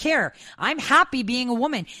 I don't care. I'm happy being a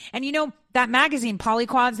woman. And that magazine,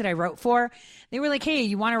 Polyquads, that I wrote for, they were like, hey,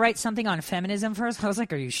 you want to write something on feminism for us? I was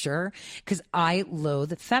like, are you sure? Because I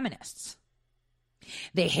loathe feminists.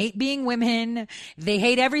 They hate being women. They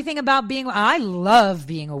hate everything about being. I love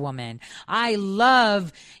being a woman. I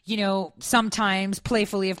love, sometimes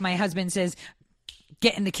playfully if my husband says,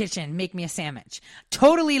 get in the kitchen, make me a sandwich.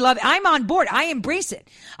 Totally love it. I'm on board. I embrace it.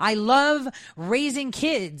 I love raising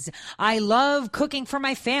kids. I love cooking for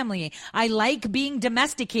my family. I like being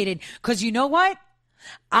domesticated because you know what?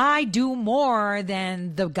 I do more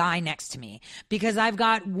than the guy next to me because I've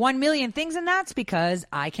got 1 million things, and that's because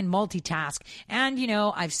I can multitask. And,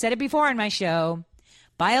 I've said it before on my show,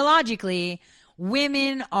 biologically,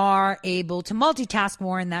 women are able to multitask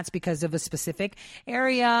more, and that's because of a specific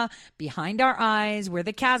area behind our eyes where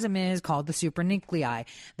the chasm is called the supranuclei.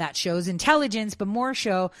 That shows intelligence, but more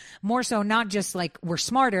so not just like we're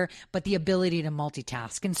smarter, but the ability to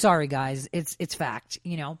multitask. And sorry, guys, it's fact,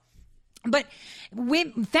 But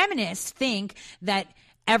feminists think that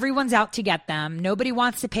everyone's out to get them. Nobody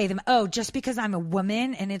wants to pay them. Oh, just because I'm a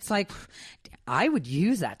woman? And it's like, I would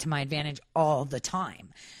use that to my advantage all the time.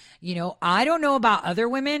 I don't know about other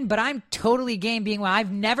women, but I'm totally game being one.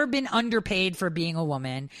 I've never been underpaid for being a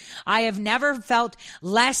woman. I have never felt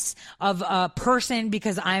less of a person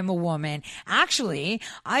because I'm a woman. Actually,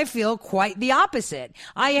 I feel quite the opposite.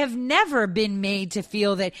 I have never been made to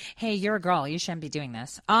feel that, hey, you're a girl, you shouldn't be doing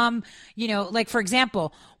this. Like for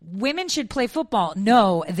example, women should play football.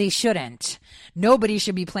 No, they shouldn't. Nobody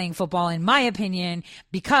should be playing football, in my opinion,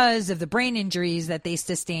 because of the brain injuries that they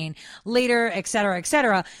sustain later, et cetera, et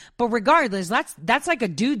cetera. But regardless, that's like a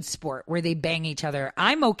dude sport where they bang each other.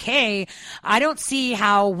 I'm okay. I don't see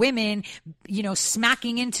how women,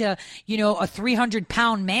 smacking into, a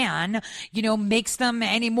 300-pound man, makes them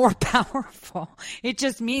any more powerful. It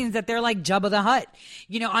just means that they're like Jabba the Hutt.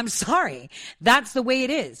 I'm sorry. That's the way it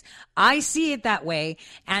is. I see it that way.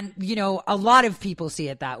 And, a lot of people see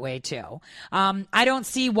it that way too. I don't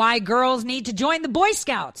see why girls need to join the Boy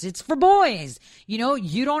Scouts. It's for boys.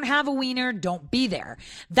 You don't have a wiener, don't be there.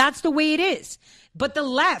 That's the way it is. But the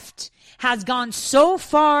left has gone so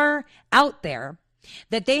far out there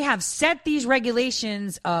that they have set these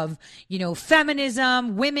regulations of,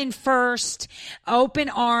 feminism, women first, open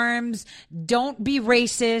arms, don't be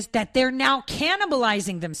racist, that they're now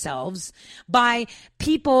cannibalizing themselves by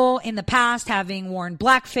people in the past having worn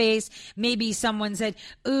blackface. Maybe someone said,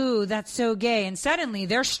 ooh, that's so gay. And suddenly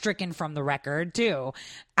they're stricken from the record too.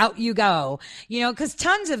 Out you go, because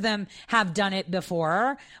tons of them have done it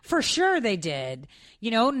before. For sure they did.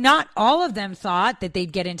 Not all of them thought that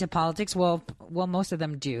they'd get into politics. Well, most of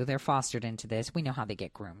them do. They're fostered into this. We know how they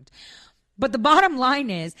get groomed. But the bottom line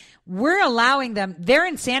is we're allowing them, their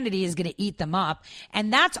insanity is going to eat them up.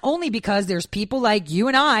 And that's only because there's people like you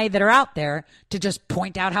and I that are out there to just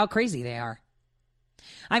point out how crazy they are.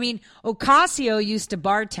 I mean, Ocasio used to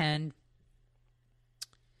bartend.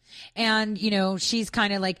 And, she's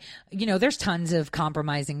kind of like, there's tons of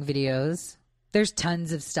compromising videos. There's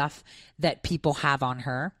tons of stuff that people have on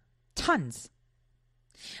her. Tons.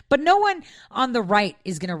 But no one on the right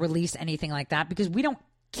is going to release anything like that because we don't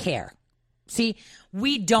care. See,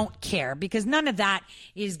 we don't care because none of that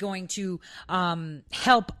is going to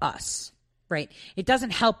help us. Right. It doesn't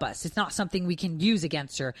help us. It's not something we can use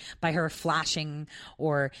against her by her flashing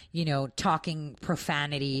or, talking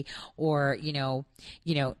profanity or,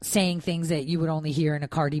 saying things that you would only hear in a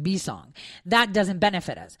Cardi B song. That doesn't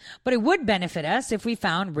benefit us. But it would benefit us if we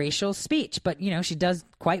found racial speech. But, she does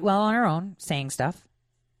quite well on her own saying stuff.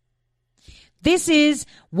 This is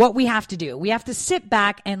what we have to do. We have to sit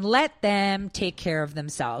back and let them take care of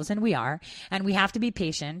themselves. And we are. And we have to be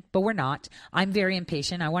patient, but we're not. I'm very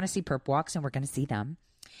impatient. I want to see perp walks, and we're going to see them.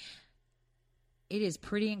 It is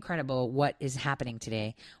pretty incredible what is happening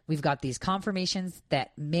today. We've got these confirmations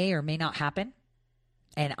that may or may not happen.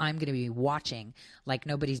 And I'm going to be watching like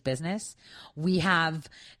nobody's business. We have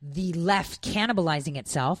the left cannibalizing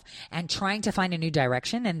itself and trying to find a new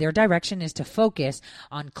direction. And their direction is to focus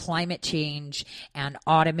on climate change and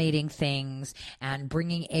automating things and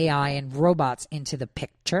bringing AI and robots into the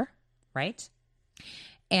picture, right?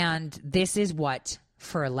 And this is what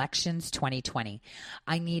for elections 2020.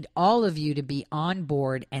 I need all of you to be on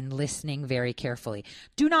board and listening very carefully.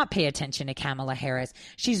 Do not pay attention to Kamala Harris.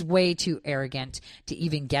 She's way too arrogant to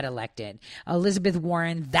even get elected. Elizabeth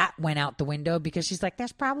Warren, that went out the window because she's like,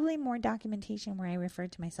 there's probably more documentation where I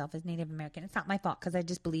referred to myself as Native American. It's not my fault because I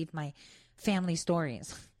just believed my family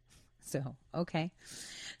stories. So, okay.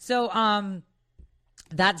 So,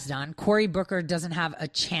 that's done. Cory Booker doesn't have a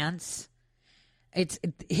chance.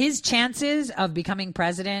 His chances of becoming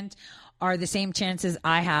president are the same chances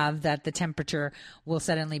I have that the temperature will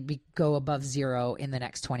suddenly go above zero in the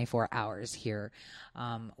next 24 hours here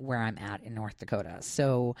where I'm at in North Dakota.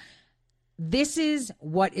 So this is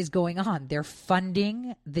what is going on. They're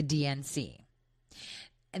funding the DNC.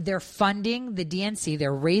 They're funding the DNC.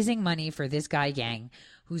 They're raising money for this guy Yang,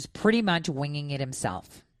 who's pretty much winging it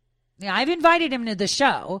himself. Yeah, I've invited him to the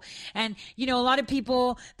show, and, you know, a lot of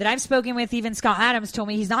people that I've spoken with, even Scott Adams, told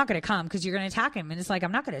me he's not going to come because you're going to attack him. And it's like,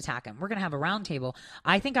 I'm not going to attack him. We're going to have a round table.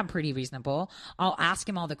 I think I'm pretty reasonable. I'll ask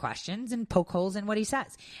him all the questions and poke holes in what he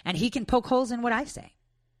says. And he can poke holes in what I say.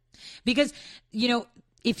 Because, you know,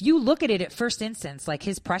 if you look at it at first instance, like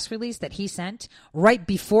his press release that he sent right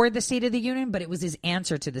before the State of the Union, but it was his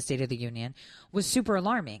answer to the State of the Union, was super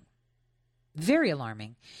alarming. Very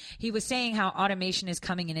alarming. He was saying how automation is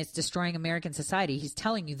coming and it's destroying American society. He's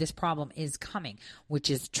telling you this problem is coming, which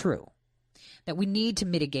is true. That we need to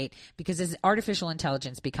mitigate, because as artificial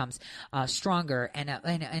intelligence becomes stronger and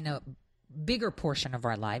a bigger portion of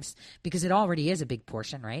our lives, because it already is a big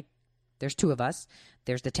portion, right? There's two of us.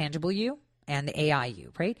 There's the tangible you and the AI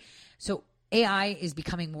you, right? So AI is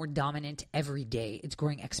becoming more dominant every day. It's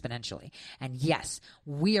growing exponentially. And yes,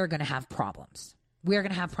 we are going to have problems. We are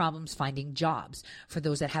going to have problems finding jobs for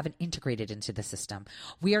those that haven't integrated into the system.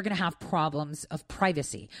 We are going to have problems of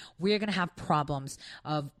privacy. We are going to have problems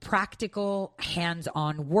of practical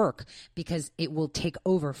hands-on work, because it will take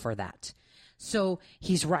over for that. So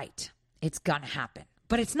he's right. It's going to happen.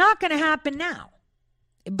 But it's not going to happen now.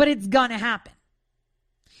 But it's going to happen.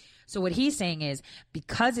 So what he's saying is,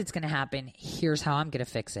 because it's going to happen, here's how I'm going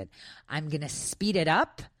to fix it. I'm going to speed it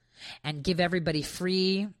up and give everybody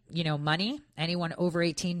free, you know, money. Anyone over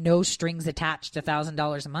 18, no strings attached,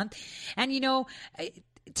 $1,000 a month. And, you know,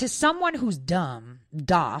 to someone who's dumb,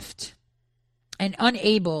 daft, and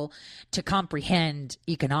unable to comprehend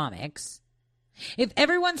economics, if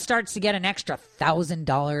everyone starts to get an extra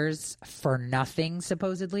 $1,000 for nothing,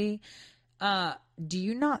 supposedly, do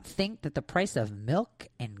you not think that the price of milk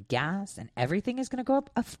and gas and everything is going to go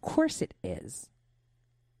up? Of course it is.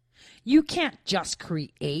 You can't just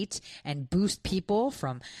create and boost people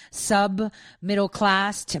from sub-middle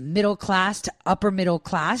class to upper middle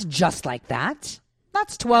class just like that.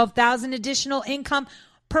 That's $12,000 additional income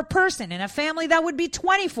per person. In a family, that would be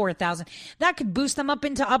 $24,000. That could boost them up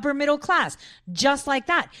into upper middle class just like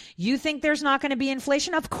that. You think there's not going to be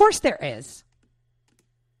inflation? Of course there is.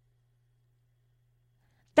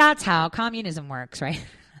 That's how communism works, right?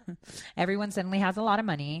 Everyone suddenly has a lot of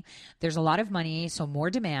money. There's a lot of money, so more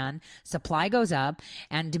demand. Supply goes up,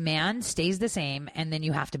 and demand stays the same, and then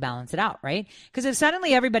you have to balance it out, right? Because if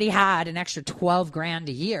suddenly everybody had an extra $12,000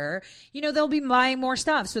 a year, you know, they'll be buying more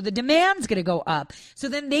stuff. So the demand's going to go up. So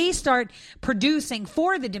then they start producing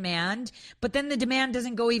for the demand, but then the demand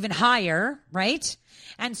doesn't go even higher, right?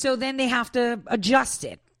 And so then they have to adjust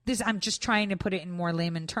it. I'm just trying to put it in more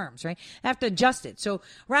layman terms, right? I have to adjust it. So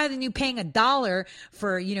rather than you paying $1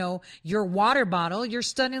 for, you know, your water bottle, you're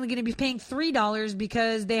suddenly going to be paying $3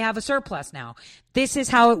 because they have a surplus now. This is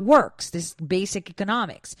how it works. This basic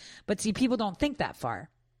economics. But see, people don't think that far.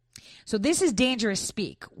 So this is dangerous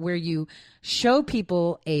speak, where you show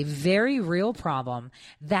people a very real problem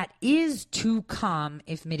that is to come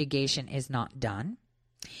if mitigation is not done.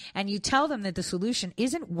 And you tell them that the solution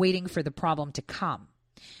isn't waiting for the problem to come,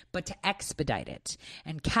 but to expedite it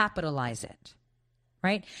and capitalize it,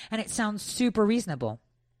 right? And it sounds super reasonable,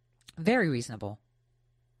 very reasonable.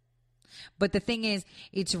 But the thing is,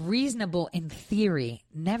 it's reasonable in theory,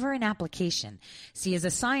 never in application. See, as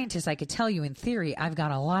a scientist, I could tell you in theory, I've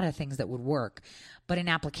got a lot of things that would work, but in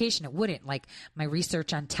application, it wouldn't. Like my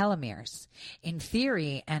research on telomeres. In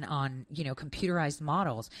theory and on, you know, computerized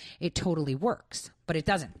models, it totally works, but it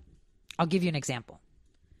doesn't. I'll give you an example.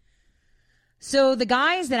 So the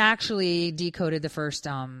guys that actually decoded the first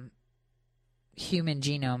human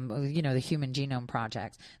genome, you know, the Human Genome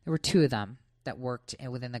Project, there were two of them that worked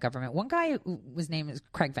within the government. One guy was named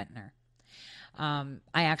Craig Ventnor. I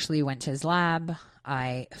actually went to his lab.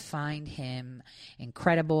 I find him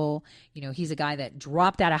incredible. You know, he's a guy that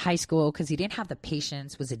dropped out of high school because he didn't have the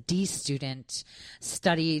patience, was a D student,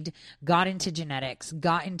 studied, got into genetics,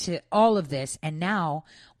 got into all of this. And now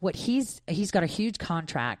what he's got a huge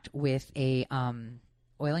contract with a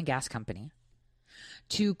oil and gas company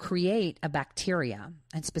to create a bacteria.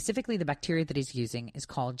 And specifically the bacteria that he's using is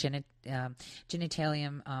called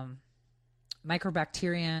Genitalium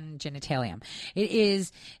Mycobacterium genitalium. It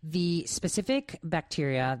is the specific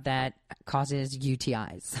bacteria that causes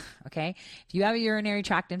UTIs, okay? If you have a urinary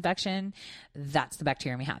tract infection, that's the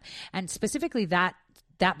bacterium we have. And specifically that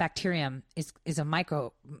bacterium is a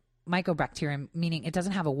mycobacterium, meaning it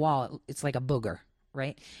doesn't have a wall. It's like a booger,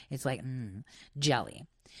 right? It's like jelly.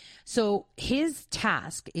 So his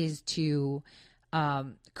task is to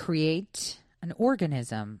create an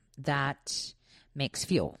organism that makes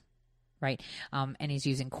fuel. right? And he's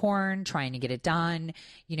using corn, trying to get it done,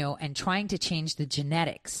 and trying to change the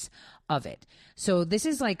genetics of it. So this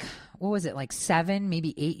is like 7,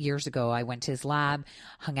 maybe 8 years ago. I went to his lab,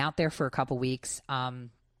 hung out there for a couple weeks,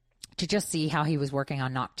 to just see how he was working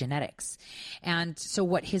on knock genetics. And so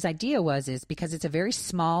what his idea is because it's a very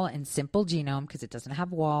small and simple genome, because it doesn't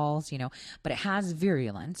have walls, but it has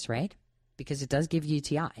virulence, right? Because it does give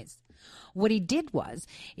UTIs. What he did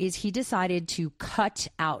is he decided to cut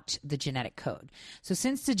out the genetic code. So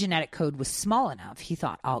since the genetic code was small enough, he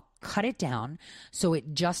thought, I'll cut it down so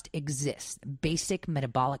it just exists, basic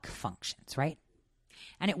metabolic functions, right?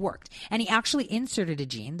 And it worked. And he actually inserted a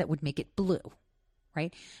gene that would make it blue,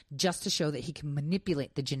 right? Just to show that he can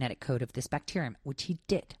manipulate the genetic code of this bacterium, which he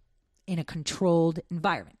did in a controlled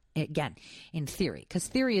environment. Again, in theory, because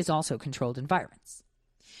theory is also controlled environments.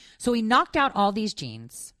 So he knocked out all these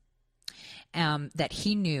genes that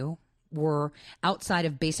he knew were outside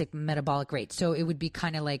of basic metabolic rate. So it would be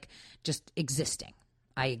kind of like just existing.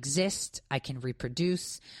 I exist, I can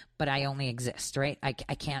reproduce, but I only exist, right? I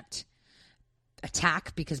can't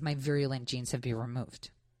attack because my virulent genes have been removed.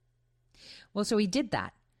 Well, so he did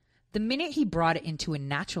that. The minute he brought it into a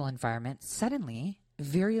natural environment, suddenly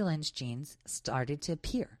virulence genes started to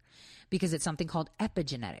appear because it's something called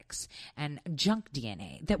epigenetics and junk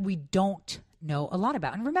DNA that we don't know a lot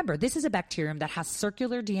about. And remember, this is a bacterium that has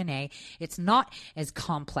circular DNA. It's not as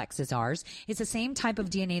complex as ours. It's the same type of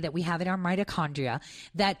DNA that we have in our mitochondria,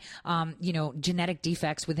 that, genetic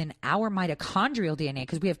defects within our mitochondrial DNA,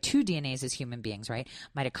 because we have 2 DNAs as human beings, right?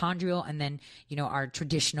 Mitochondrial and then, our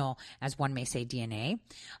traditional, as one may say, DNA.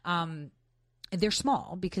 They're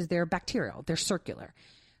small because they're bacterial. They're circular.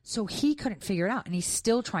 So he couldn't figure it out, and he's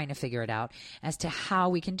still trying to figure it out as to how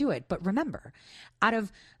we can do it. But remember, out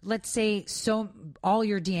of, let's say, all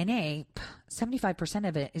your DNA, 75%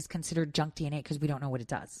 of it is considered junk DNA because we don't know what it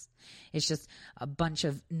does. It's just a bunch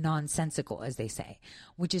of nonsensical, as they say,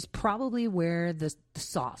 which is probably where the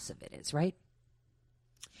sauce of it is, right?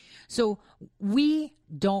 So we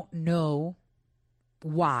don't know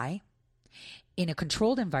why in a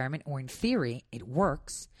controlled environment, or in theory, it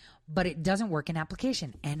works, but it doesn't work in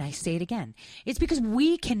application. And I say it again. It's because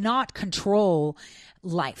we cannot control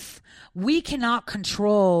life. We cannot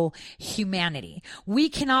control humanity. We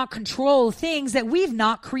cannot control things that we've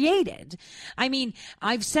not created. I mean,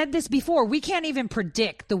 I've said this before. We can't even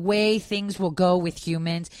predict the way things will go with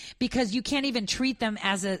humans, because you can't even treat them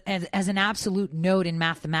as an absolute node in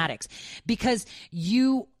mathematics, because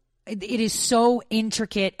it is so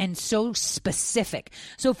intricate and so specific.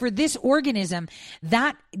 So for this organism,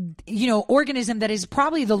 organism that is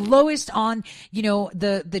probably the lowest on,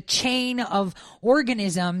 the chain of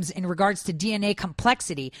organisms in regards to DNA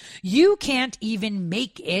complexity, you can't even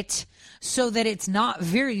make it so that it's not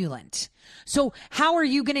virulent. So how are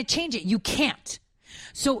you going to change it? You can't.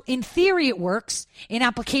 So in theory, it works. In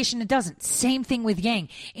application, it doesn't. Same thing with Yang.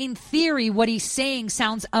 In theory, what he's saying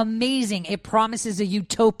sounds amazing. It promises a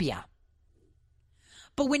utopia.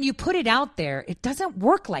 But when you put it out there, it doesn't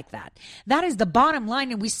work like that. That is the bottom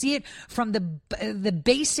line. And we see it from the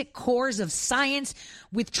basic cores of science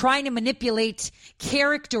with trying to manipulate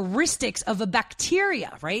characteristics of a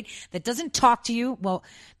bacteria, right? That doesn't talk to you. Well,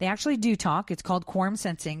 they actually do talk. It's called quorum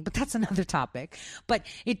sensing, but that's another topic. But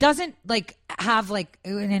it doesn't have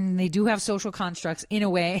and they do have social constructs in a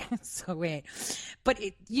way. But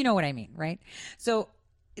you know what I mean, right? So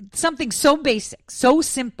something so basic, so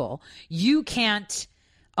simple, you can't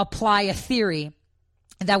apply a theory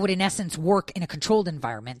that would in essence work in a controlled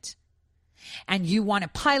environment, and you want to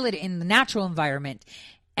pilot it in the natural environment,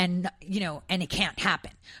 and it can't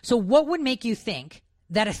happen. So what would make you think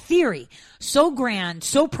that a theory so grand,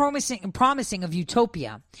 so promising of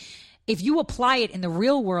utopia, if you apply it in the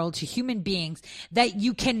real world to human beings that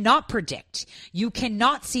you cannot predict, you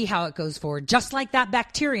cannot see how it goes forward, just like that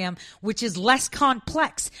bacterium, which is less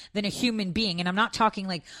complex than a human being. And I'm not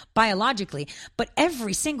talking biologically, but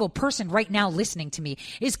every single person right now listening to me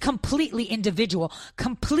is completely individual,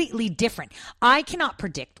 completely different. I cannot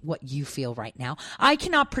predict what you feel right now. I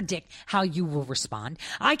cannot predict how you will respond.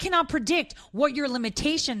 I cannot predict what your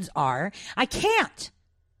limitations are. I can't.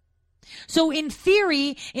 So in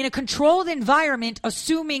theory, in a controlled environment,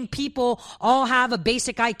 assuming people all have a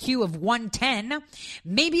basic IQ of 110,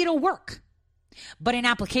 maybe it'll work. But in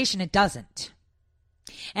application, it doesn't.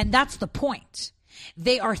 And that's the point.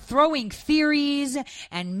 They are throwing theories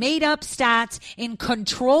and made up stats in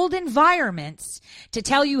controlled environments to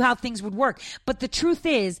tell you how things would work. But the truth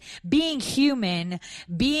is, being human,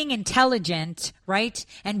 being intelligent, right,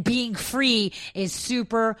 and being free is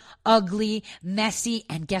super ugly, messy,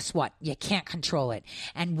 and guess what? You can't control it.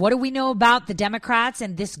 And what do we know about the Democrats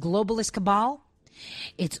and this globalist cabal?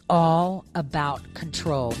 It's all about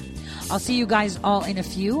control. I'll see you guys all in a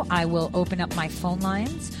few. I will open up my phone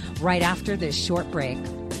lines right after this short break.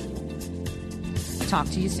 Talk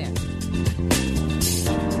to you soon.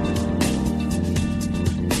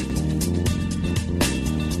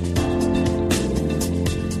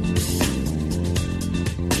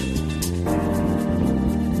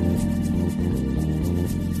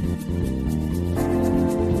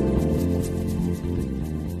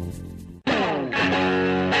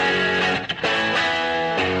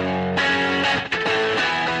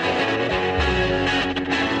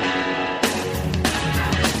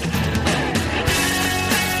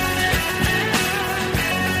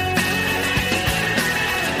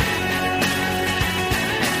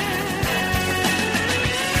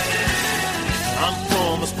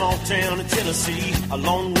 A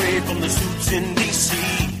long way from the suits in D.C.,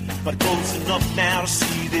 but close enough now to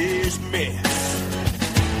see this mess.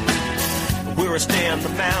 Where I stand, the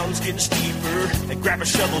mound's getting steeper. They grab a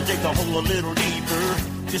shovel, dig the hole a little deeper,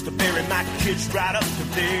 just to bury my kids right up to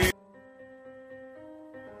there.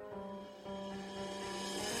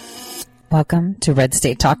 Welcome to Red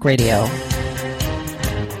State Talk Radio.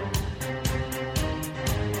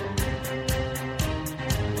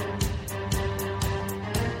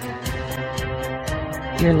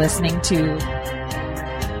 You're listening to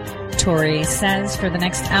Tori Says for the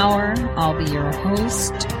next hour. I'll be your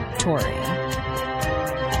host, Tori.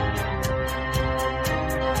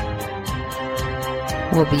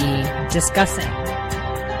 We'll be discussing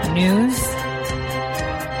news,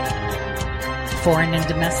 foreign and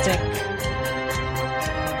domestic,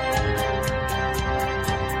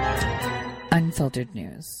 unfiltered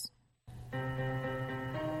news.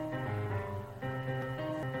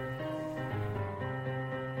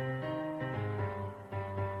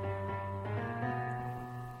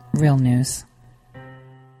 Real news.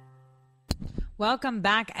 Welcome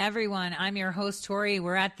back, everyone. I'm your host, Tori.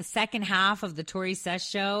 We're at the second half of the Tori Says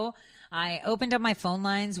Show. I opened up my phone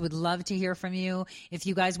lines. Would love to hear from you. If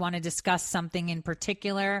you guys want to discuss something in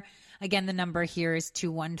particular, again, the number here is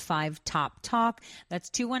 215-TOP-TALK.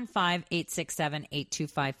 That's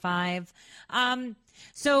 215-867-8255.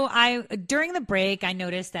 So during the break, I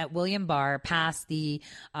noticed that William Barr passed the,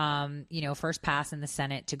 first pass in the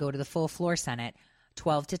Senate to go to the full floor Senate,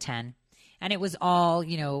 12-10. And it was all,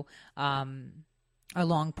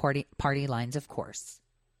 along party lines, of course.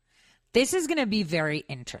 This is going to be very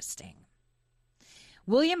interesting.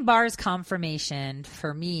 William Barr's confirmation,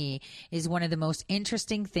 for me, is one of the most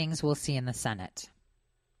interesting things we'll see in the Senate.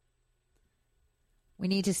 We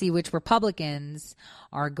need to see which Republicans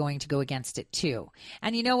are going to go against it, too.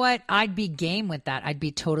 And you know what? I'd be game with that. I'd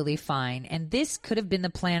be totally fine. And this could have been the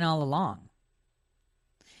plan all along,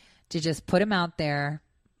 to just put him out there,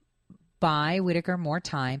 buy Whitaker more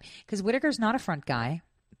time, because Whitaker's not a front guy,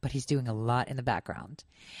 but he's doing a lot in the background.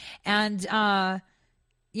 And, let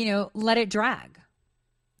it drag.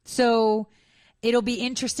 So it'll be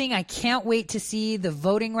interesting. I can't wait to see the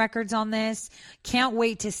voting records on this. Can't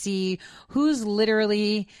wait to see who's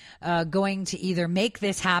literally going to either make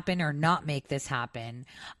this happen or not make this happen.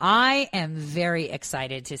 I am very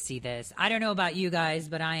excited to see this. I don't know about you guys,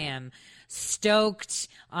 but I am stoked.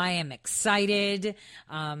 I am excited,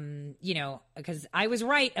 because I was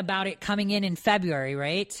right about it coming in February,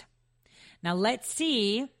 right? Now let's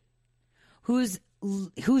see who's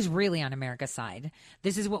really on America's side.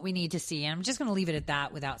 This is what we need to see. And I'm just going to leave it at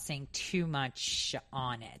that without saying too much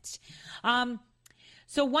on it.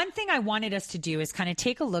 So one thing I wanted us to do is kind of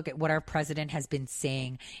take a look at what our president has been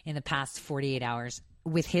saying in the past 48 hours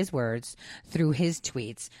with his words through his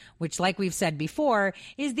tweets, which, like we've said before,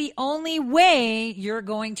 is the only way you're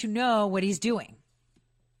going to know what he's doing.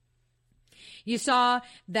 You saw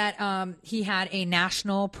that he had a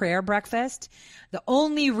national prayer breakfast. The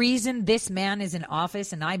only reason this man is in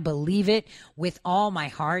office, and I believe it with all my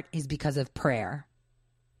heart, is because of prayer.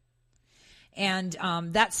 And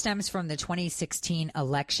that stems from the 2016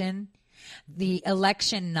 election. The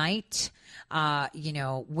election night,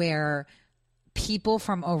 where people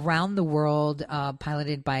from around the world,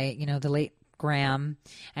 piloted by, the late Graham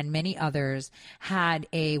and many others, had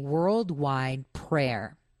a worldwide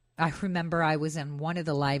prayer. I remember I was in one of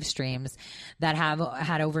the live streams that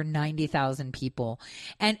had over 90,000 people,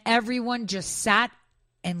 and everyone just sat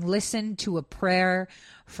and listened to a prayer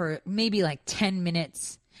for maybe like 10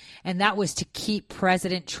 minutes. And that was to keep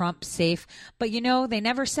President Trump safe. But you know, they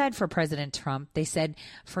never said for President Trump. They said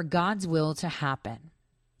for God's will to happen,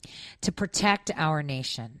 to protect our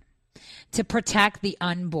nation, to protect the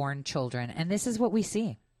unborn children. And this is what we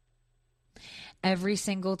see. Every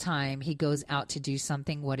single time he goes out to do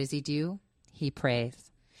something, what does he do? He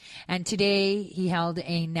prays. And today he held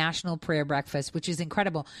a national prayer breakfast, which is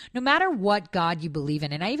incredible. No matter what God you believe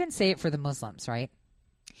in, and I even say it for the Muslims, right?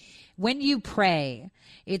 When you pray,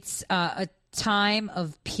 it's a time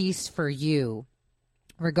of peace for you,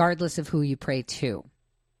 regardless of who you pray to.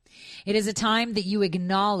 It is a time that you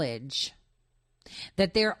acknowledge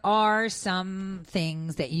that there are some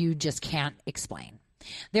things that you just can't explain.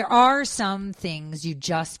 There are some things you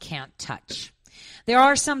just can't touch. There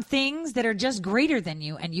are some things that are just greater than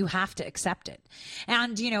you, and you have to accept it.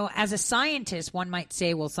 And, you know, as a scientist, one might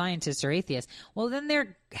say, well, scientists are atheists. Well, then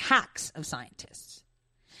they're hacks of scientists.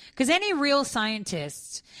 Because any real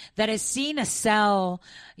scientist that has seen a cell,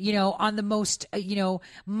 you know, on the most,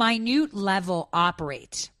 minute level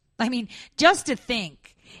operate. I mean, just to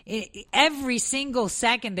think, every single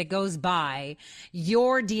second that goes by,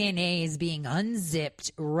 your DNA is being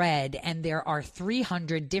unzipped, read, and there are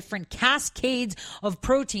 300 different cascades of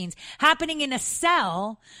proteins happening in a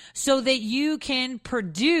cell so that you can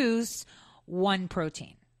produce one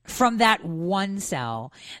protein from that one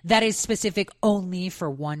cell that is specific only for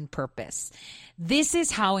one purpose. This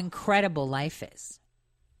is how incredible life is.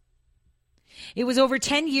 It was over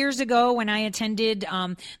 10 years ago when I attended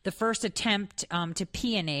the first attempt to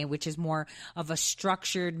PNA, which is more of a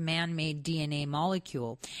structured man-made DNA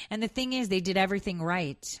molecule. And the thing is, they did everything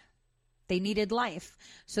right. They needed life.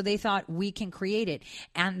 So they thought, we can create it.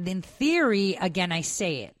 And in theory, again, I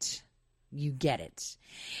say it. You get it.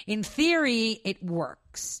 In theory, it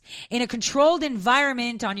works. In a controlled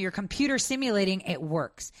environment on your computer simulating, it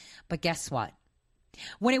works. But guess what?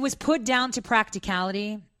 When it was put down to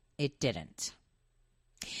practicality, it didn't.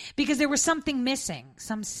 Because there was something missing,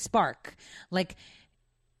 some spark. Like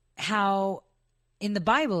how in the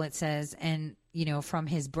Bible it says, and, you know, from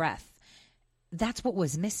his breath. That's what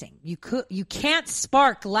was missing. You can't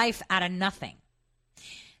spark life out of nothing.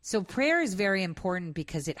 So prayer is very important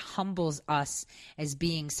because it humbles us as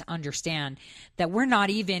beings to understand that we're not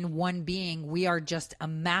even one being. We are just a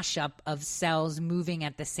mashup of cells moving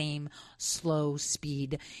at the same slow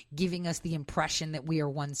speed, giving us the impression that we are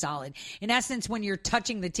one solid. In essence, when you're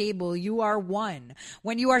touching the table, you are one.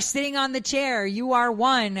 When you are sitting on the chair, you are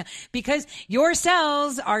one because your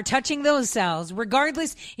cells are touching those cells,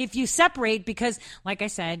 regardless if you separate, because like I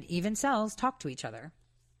said, even cells talk to each other.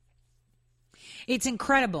 It's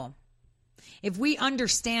incredible. If we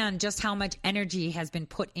understand just how much energy has been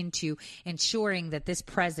put into ensuring that this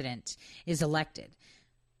president is elected,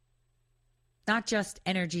 not just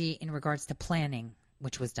energy in regards to planning,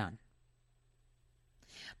 which was done,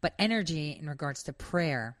 but energy in regards to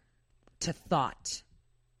prayer, to thought,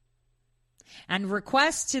 and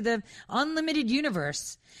request to the unlimited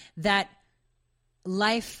universe that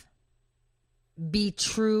life be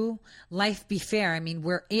true, life be fair. I mean,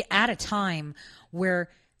 we're at a time where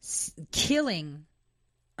killing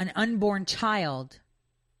an unborn child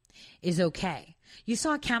is okay. You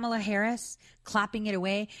saw Kamala Harris clapping it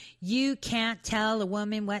away. You can't tell a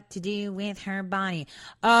woman what to do with her body.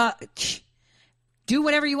 Do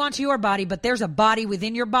whatever you want to your body, but there's a body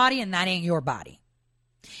within your body, and that ain't your body.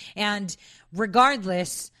 And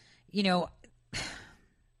regardless, you know,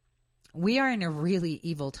 we are in a really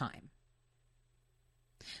evil time.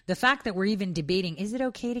 The fact that we're even debating, is it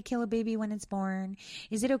okay to kill a baby when it's born?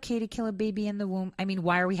 Is it okay to kill a baby in the womb? I mean,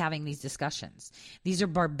 why are we having these discussions? These are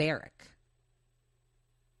barbaric.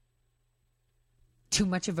 Too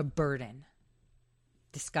much of a burden.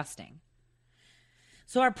 Disgusting.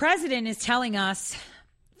 So our president is telling us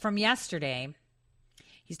from yesterday,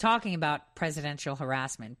 he's talking about presidential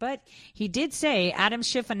harassment, but he did say, Adam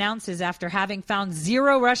Schiff announces after having found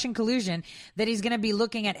zero Russian collusion that he's going to be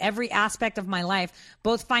looking at every aspect of my life,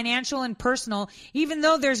 both financial and personal, even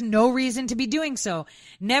though there's no reason to be doing so.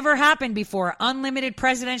 Never happened before. Unlimited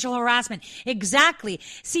presidential harassment. Exactly.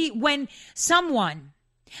 See, when someone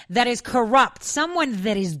that is corrupt, someone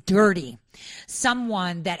that is dirty,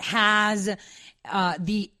 someone that has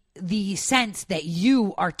the sense that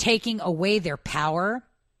you are taking away their power,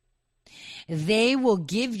 they will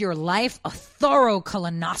give your life a thorough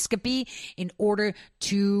colonoscopy in order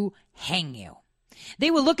to hang you.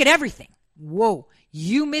 They will look at everything. Whoa,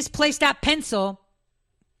 you misplaced that pencil.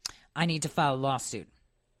 I need to file a lawsuit.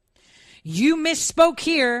 You misspoke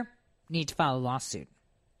here. Need to file a lawsuit.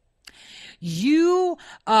 you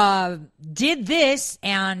did this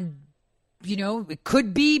and, you know, it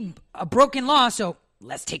could be a broken law, so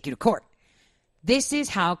let's take you to court. This is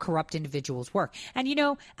how corrupt individuals work. And, you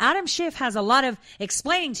know, Adam Schiff has a lot of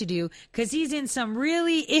explaining to do because he's in some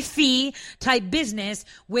really iffy type business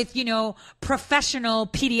with, you know, professional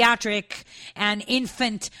pediatric and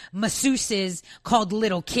infant masseuses called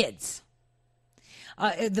little kids.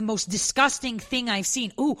 The most disgusting thing I've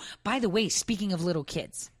seen. Ooh, by the way, speaking of little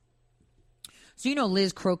kids. So, you know,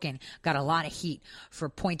 Liz Crokin got a lot of heat for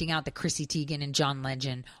pointing out that Chrissy Teigen and John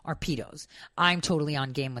Legend are pedos. I'm totally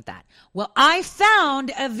on game with that. Well, I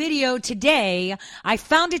found a video today. I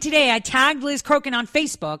tagged Liz Crokin on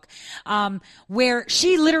Facebook, where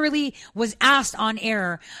she literally was asked on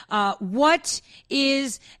air, what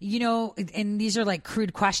is, you know, and these are like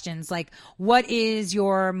crude questions, like, what is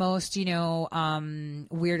your most, you know,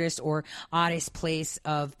 weirdest or oddest place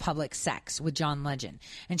of public sex with John Legend?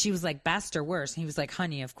 And she was like, best or worst? And he was like,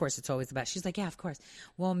 honey, of course it's always the best. She's like, yeah, of course.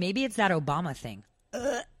 Well, maybe it's that Obama thing.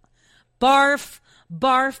 Barf,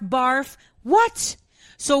 barf, barf. What?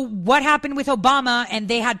 So what happened with Obama and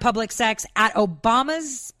they had public sex at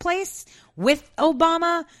Obama's place with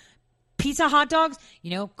Obama? Pizza, hot dogs?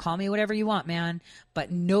 You know, call me whatever you want, man. But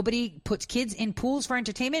nobody puts kids in pools for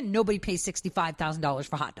entertainment. Nobody pays $65,000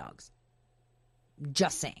 for hot dogs.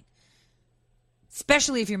 Just saying.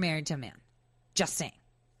 Especially if you're married to a man. Just saying.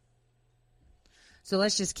 So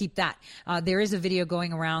let's just keep that. There is a video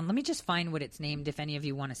going around. Let me just find what it's named if any of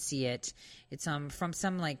you want to see it. It's from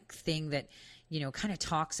some like thing that, you know, kind of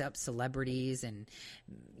talks up celebrities and,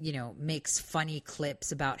 you know, makes funny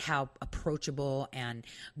clips about how approachable and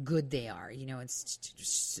good they are. You know,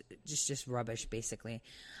 it's just rubbish, basically.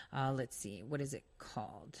 Let's see. What is it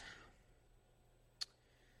called?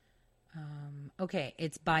 Okay,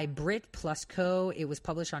 it's by Brit Plus Co. It was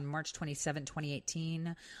published on March 27, 2018.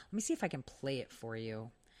 Let me see if I can play it for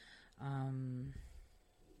you. I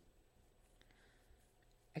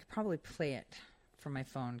could probably play it from my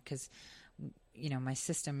phone because, you know, my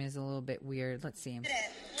system is a little bit weird. Let's see.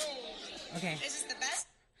 Okay. Is this the best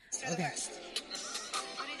or the worst?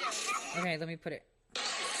 What do you do? Okay, let me put it. I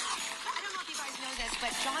don't know if you guys know this,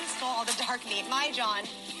 but John stole all the dark meat. My John.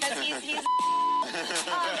 Because he's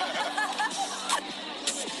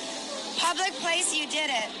public place, you did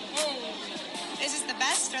it. Is this the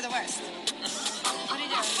best or the worst? What do you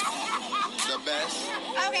do? The best.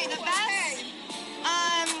 Okay, the best?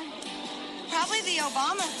 Probably the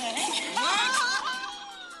Obama thing.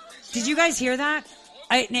 Did you guys hear that?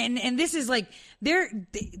 And this is like,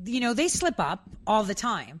 they slip up all the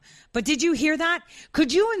time. But did you hear that?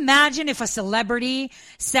 Could you imagine if a celebrity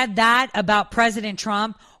said that about President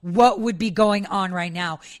Trump? What would be going on right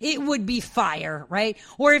now? It would be fire, right?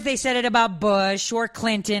 Or if they said it about Bush or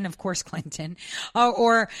Clinton, of course Clinton,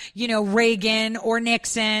 or you know, Reagan or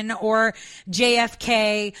Nixon or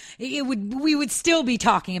JFK, we would still be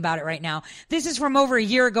talking about it right now. This is from over a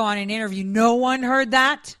year ago on an interview. No one heard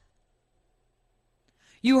that?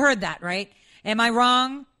 You heard that, right? Am I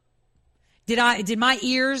wrong? Did my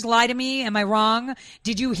ears lie to me? Am I wrong?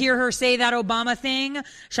 Did you hear her say that Obama thing?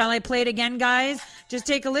 Shall I play it again, guys? Just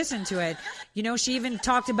take a listen to it. You know, she even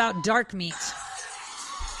talked about dark meat.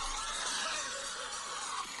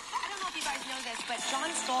 I don't know if you guys know this, but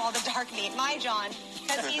John stole all the dark meat. My John.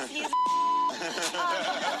 Because he's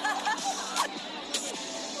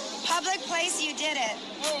public place, you did it.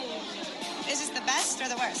 Is this the best or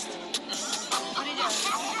the worst? What do you do?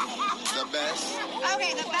 The best.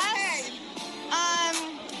 Okay, the best?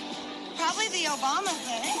 Probably the Obama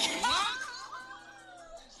thing.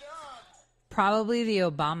 Probably the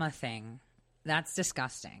Obama thing. That's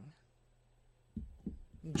disgusting.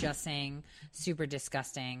 Just saying, super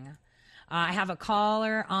disgusting. I have a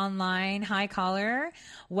caller online. Hi, caller.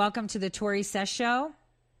 Welcome to the Tori Sess Show.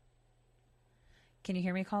 Can you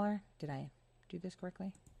hear me, caller? Did I do this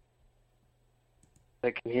correctly? I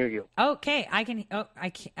can hear you. Okay, I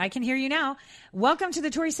can hear you now. Welcome to the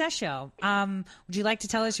Tori Sess Show. Would you like to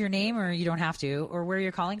tell us your name, or you don't have to, or where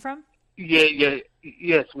you're calling from?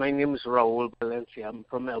 Yes, my name is Raul Valencia. I'm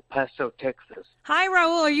from El Paso, Texas. Hi,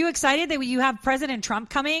 Raul. Are you excited that you have President Trump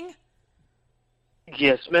coming?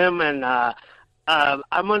 Yes, ma'am, and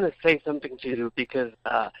I'm going to say something to you because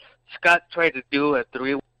Scott tried to do a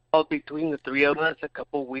three-wall between the three of us a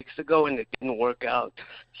couple weeks ago, and it didn't work out.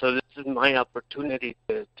 So this is my opportunity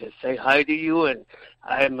to say hi to you, and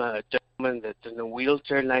I'm a gentleman that's in a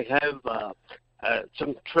wheelchair, and I have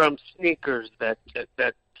some Trump sneakers that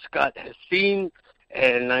Scott has seen,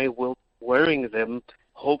 and I will be wearing them.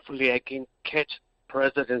 Hopefully I can catch the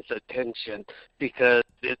president's attention because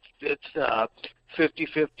it's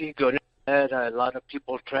 50-50 going to had a lot of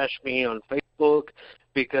people trash me on Facebook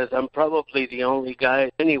because I'm probably the only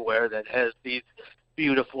guy anywhere that has these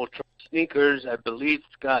beautiful Trump sneakers. I believe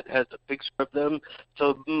Scott has a picture of them.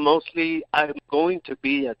 So mostly I'm going to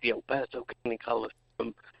be at the El Paso County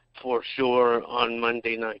Coliseum for sure on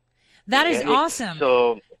Monday night. That is awesome.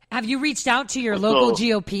 So, have you reached out to your local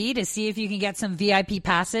GOP to see if you can get some VIP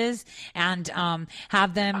passes and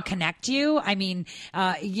have them connect you? I mean,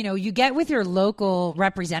 you get with your local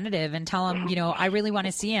representative and tell them, I really want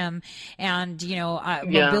to see him and,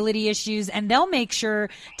 mobility issues, and they'll make sure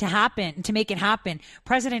to make it happen.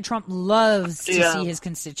 President Trump loves to see his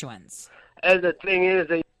constituents. And the thing is,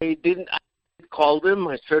 they didn't. I called them.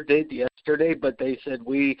 I sure did yesterday, but they said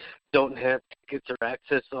we don't have tickets or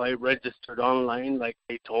access, so I registered online like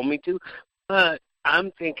they told me to. But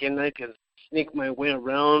I'm thinking I can sneak my way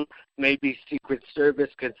around. Maybe Secret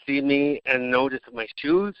Service can see me and notice my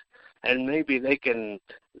shoes, and maybe they can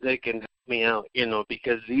help me out,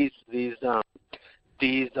 because these sneakers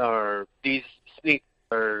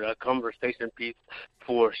are a conversation piece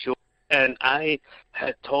for sure. And I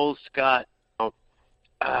had told Scott,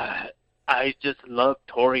 I just love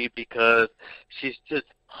Tori because she's just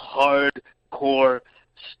hardcore,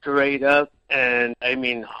 straight up, and I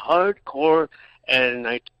mean hardcore. And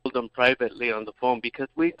I told him privately on the phone because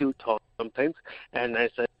we do talk sometimes, and I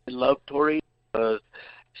said I love Tori because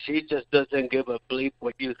she just doesn't give a bleep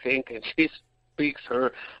what you think, and she speaks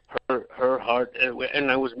her heart. And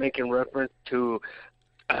I was making reference to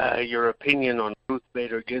your opinion on Ruth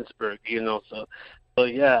Bader Ginsburg, So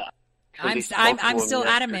yeah. I'm still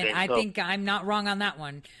adamant. I think I'm not wrong on that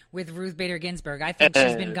one with Ruth Bader Ginsburg. I think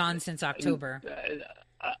she's been gone since October.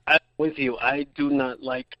 I'm with you. I do not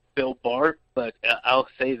like Bill Barr, but I'll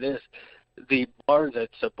say this. The Barr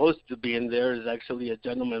that's supposed to be in there is actually a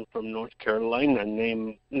gentleman from North Carolina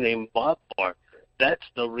named Bob Barr. That's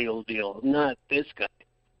the real deal, not this guy.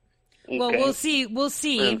 Okay? Well, we'll see.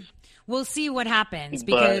 We'll see what happens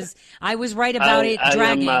because I was right about it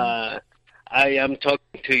dragging. I am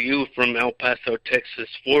talking to you from El Paso, Texas,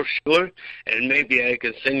 for sure, and maybe I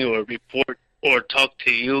can send you a report or talk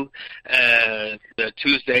to you the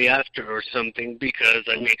Tuesday after or something, because,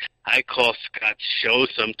 I call Scott's show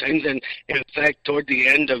sometimes, and in fact, toward the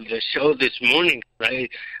end of the show this morning, I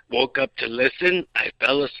woke up to listen, I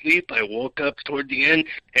fell asleep, I woke up toward the end,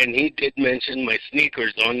 and he did mention my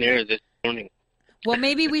sneakers on there this morning. Well,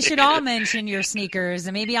 maybe we should all mention your sneakers,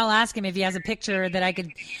 and maybe I'll ask him if he has a picture that I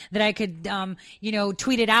could,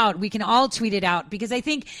 tweet it out. We can all tweet it out because I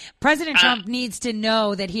think President Trump needs to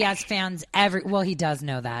know that he has fans well, he does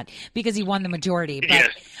know that because he won the majority. But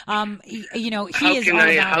yes. He is all about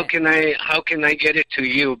it. How can I get it to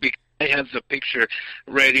you? Because I have the picture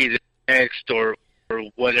ready to text or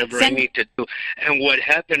whatever I need to do. And what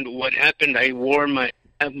happened? I wore my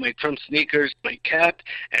Trump sneakers, my cap,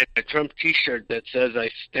 and a Trump T-shirt that says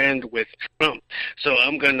I stand with Trump. So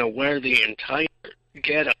I'm going to wear the entire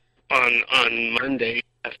getup on Monday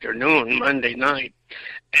afternoon, Monday night.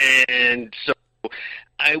 And so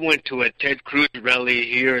I went to a Ted Cruz rally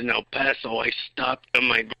here in El Paso. I stopped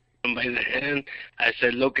him. I grabbed him by the hand. I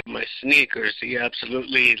said, look at my sneakers. He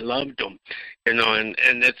absolutely loved them. And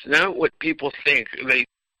it's not what people think. They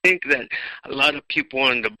think that a lot of people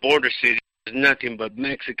in the border cities is nothing but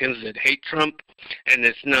Mexicans that hate Trump, and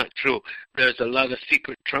it's not true. There's a lot of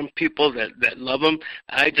secret Trump people that love him.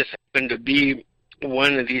 I just happen to be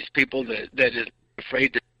one of these people that is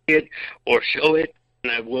afraid to see it or show it.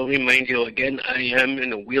 And I will remind you again, I am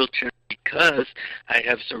in a wheelchair because I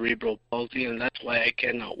have cerebral palsy, and that's why I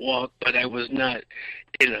cannot walk. But I was not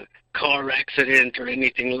in a car accident or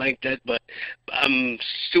anything like that. But I'm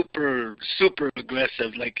super, super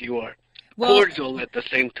aggressive like you are. Cordial at the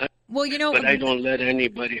same time. Well, but I don't let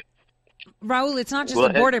anybody. Raul, it's not just the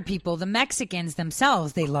border people. The Mexicans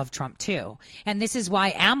themselves, they love Trump too. And this is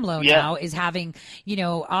why AMLO now is having,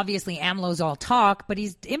 obviously AMLO's all talk, but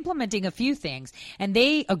he's implementing a few things. And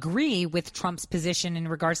they agree with Trump's position in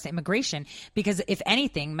regards to immigration because, if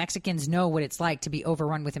anything, Mexicans know what it's like to be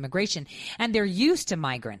overrun with immigration. And they're used to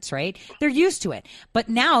migrants, right? They're used to it. But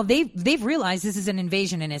now they've realized this is an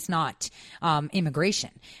invasion and it's not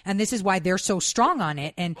immigration. And this is why they're so strong on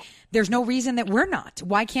it. And there's no reason that we're not.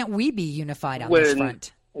 Why can't we be unified on this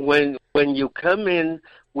front? When you come in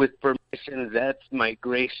with permission, that's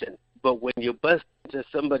migration. But when you bust into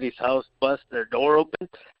somebody's house, bust their door open,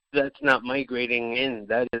 that's not migrating in.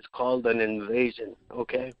 That is called an invasion.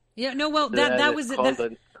 Okay. Yeah. No. Well, that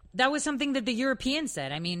was something that the Europeans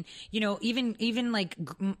said. I mean, even like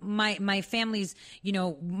my family's,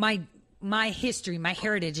 my my history, my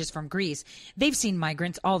heritage is from Greece. They've seen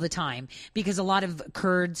migrants all the time because a lot of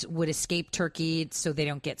Kurds would escape Turkey so they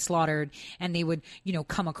don't get slaughtered, and they would,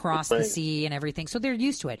 come across the sea and everything. So they're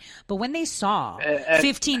used to it. But when they saw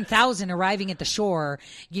 15,000 arriving at the shore,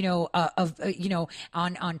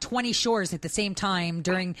 on 20 shores at the same time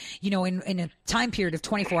during, in a time period of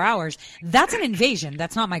 24 hours, that's an invasion.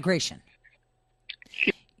 That's not migration.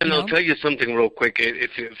 And I'll tell you something real quick.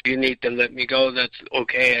 If you need to let me go, that's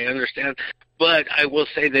okay. I understand. But I will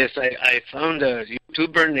say this. I found a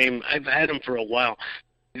YouTuber named, I've had him for a while.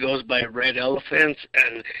 He goes by Red Elephants,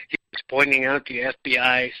 and he was pointing out the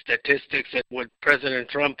FBI statistics and what President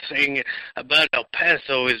Trump saying about El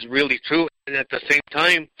Paso is really true. And at the same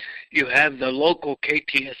time, you have the local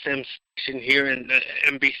KTSM station here in the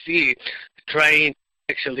NBC trying to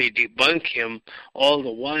actually debunk him all the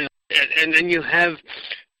while. And then you have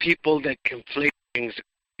people that conflate things.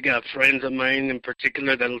 I got friends of mine in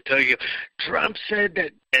particular that'll tell you Trump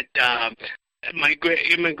said that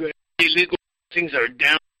immigrant illegal things are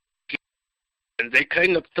down, and they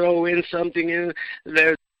kind of throw in something in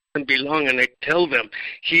there that doesn't belong. And I tell them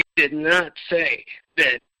he did not say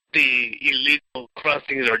that the illegal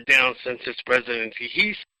crossings are down since his presidency.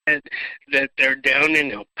 He said that they're down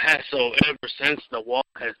in El Paso ever since the wall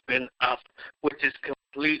has been up, which is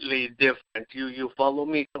completely different. You follow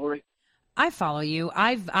me, Tori? I follow you.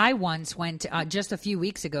 I once went just a few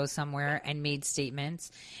weeks ago somewhere and made statements,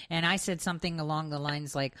 and I said something along the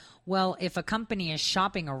lines like, well, if a company is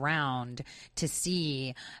shopping around to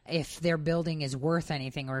see if their building is worth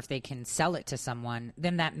anything or if they can sell it to someone,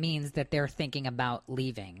 then that means that they're thinking about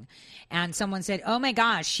leaving. And someone said, oh my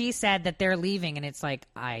gosh, she said that they're leaving. And it's like,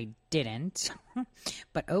 I didn't,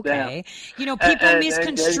 but okay. Yeah. People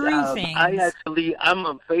misconstrue things. I'm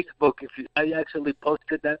on Facebook. I actually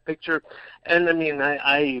posted that picture, and I mean,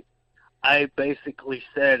 I basically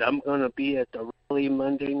said I'm going to be at the rally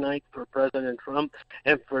Monday night for President Trump,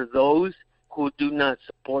 and for those who do not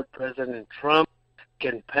support President Trump,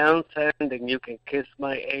 can pound sand and you can kiss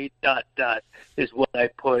my . Is what I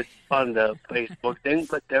put on the Facebook thing,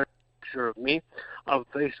 but there's a picture of me on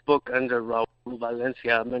Facebook under Raul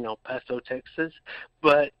Valencia. I'm in El Paso, Texas.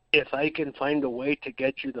 But if I can find a way to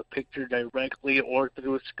get you the picture directly or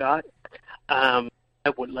through Scott, I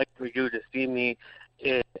would like for you to see me.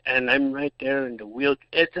 And I'm right there in the wheel.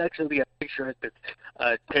 It's actually a picture at the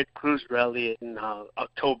Ted Cruz rally in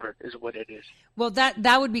October is what it is. Well,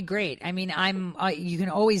 that would be great. I mean, you can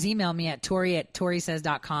always email me at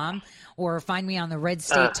Tori@ToriSays.com or find me on the Red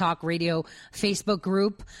State Talk Radio Facebook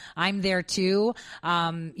group. I'm there too.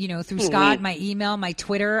 Through Scott, my email, my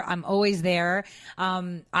Twitter, I'm always there.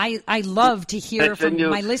 I love to hear from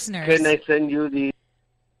my listeners.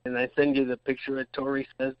 Can I send you the picture at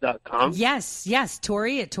ToriSays.com? Yes,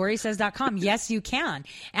 Tori@ToriSays.com. Yes, you can.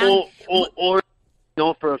 And or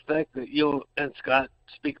know for a fact that you and Scott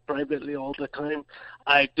speak privately all the time.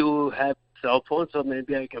 I do have a cell phone, so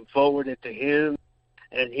maybe I can forward it to him,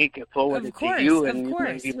 and he can forward it to you, and you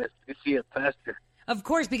might even see it faster. Of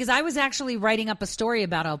course, because I was actually writing up a story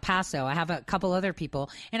about El Paso. I have a couple other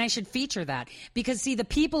people, and I should feature that. Because, see, the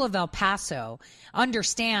people of El Paso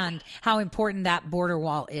understand how important that border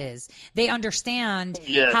wall is. They understand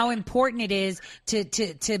how important it is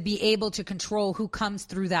to be able to control who comes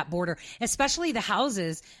through that border, especially the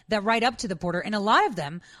houses that right up to the border. And a lot of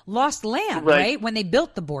them lost land, right, when they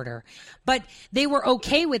built the border. But they were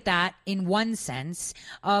okay with that in one sense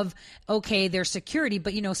of, okay, there's security,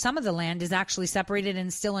 but, some of the land is actually separated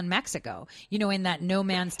and still in Mexico, in that no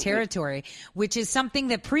man's territory, which is something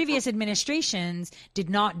that previous administrations did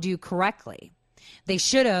not do correctly. They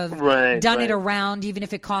should have done it around, even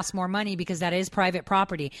if it costs more money, because that is private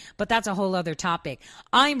property. But that's a whole other topic.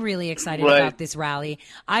 I'm really excited about this rally.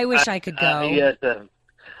 I wish I could go. Yes,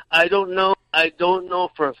 I don't know. I don't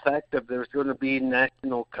know for a fact if there's going to be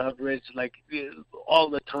national coverage like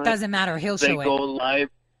all the time. Doesn't matter. He'll show it. They go live.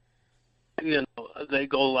 They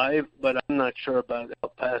go live, but I'm not sure about El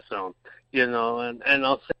Paso, and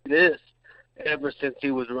I'll say this, ever since he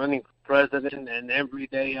was running for president and every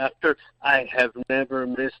day after, I have never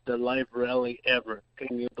missed a live rally ever.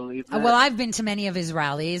 Can you believe that? Well, I've been to many of his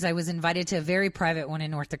rallies. I was invited to a very private one in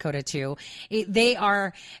North Dakota, too. They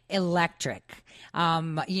are electric.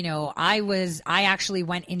 I actually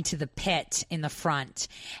went into the pit in the front,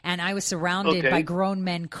 and I was surrounded by grown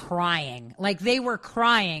men crying. Like, they were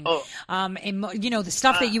crying. The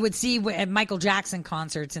stuff that you would see at Michael Jackson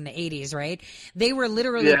concerts in the 80s, right? They were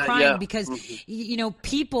literally crying because,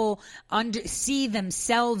 people see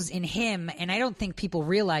themselves in him. And I don't think people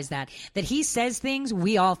realize that he says things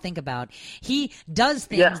we all think about. He does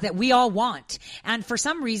things that we all want. And for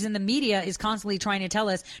some reason, the media is constantly trying to tell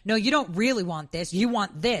us, no, you don't really want this. You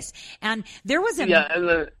want this. And there was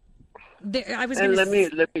a...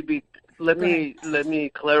 Let me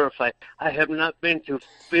clarify. I have not been to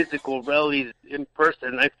physical rallies in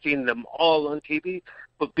person. I've seen them all on TV.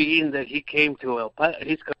 But being that he's coming to El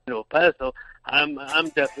Paso, I'm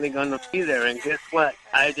definitely going to be there. And guess what?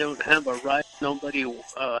 I don't have a ride. Nobody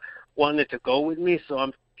wanted to go with me, so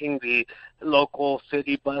I'm taking the local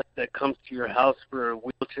city bus that comes to your house for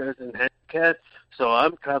wheelchairs and handicaps. So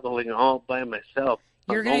I'm traveling all by myself.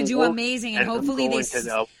 You're going to do amazing, and hopefully they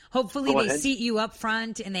seat you up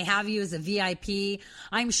front and they have you as a VIP.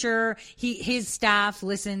 I'm sure his staff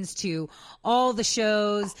listens to all the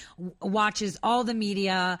shows, watches all the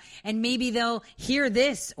media, and maybe they'll hear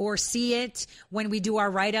this or see it when we do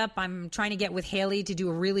our write-up. I'm trying to get with Haley to do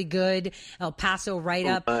a really good El Paso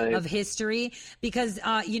write-up of history because,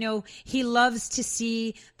 he loves to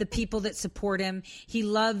see the people that support him. He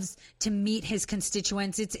loves to meet his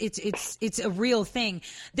constituents. It's a real thing.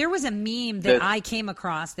 There was a meme that I came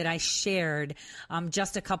across that I shared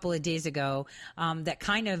just a couple of days ago that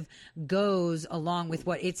kind of goes along with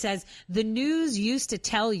what it says. The news used to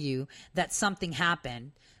tell you that something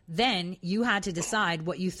happened. Then you had to decide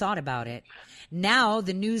what you thought about it. Now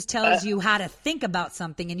the news tells you how to think about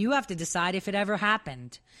something, and you have to decide if it ever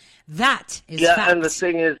happened. That is fact. And the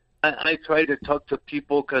thing is, I try to talk to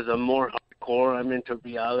people because I'm more hardcore. I'm into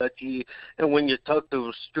reality. And when you talk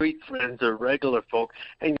to street friends or regular folk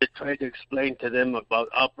and you try to explain to them about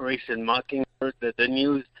Operation Mockingbird, that the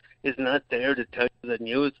news is not there to tell you the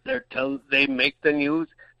news. They make the news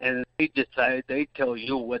and they tell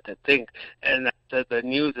you what to think. And I said the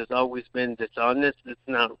news has always been dishonest. It's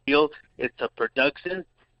not real. It's a production.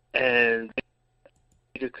 And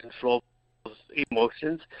to control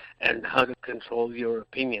emotions and how to control your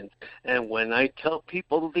opinions. And when I tell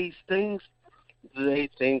people these things, they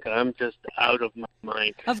think I'm just out of my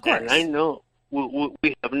mind. Of course. And I know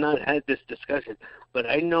we have not had this discussion, but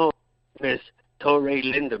I know Miss Torrey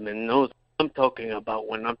Lindemann knows what I'm talking about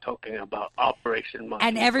when I'm talking about Operation Mockingbird.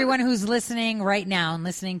 And everyone who's listening right now and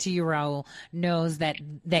listening to you, Raul, knows that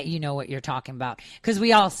you know what you're talking about because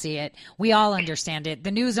we all see it. We all understand it. The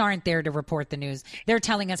news aren't there to report the news. They're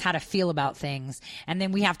telling us how to feel about things, and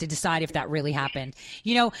then we have to decide if that really happened.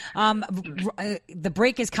 The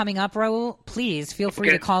break is coming up, Raul. Please feel free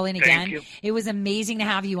to call in again. You. It was amazing to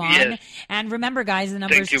have you on. Yes. And remember, guys, the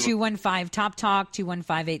number is 215-TOP-TALK,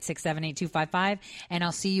 215-867-8255, and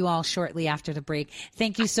I'll see you all shortly after the break.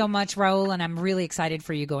 Thank you so much, Raul, and I'm really excited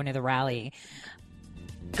for you going to the rally.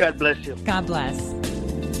 God bless you. God bless.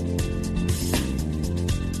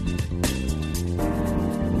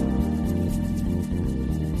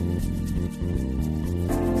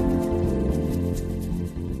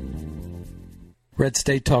 Red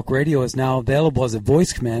State Talk Radio is now available as a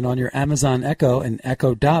voice command on your Amazon Echo and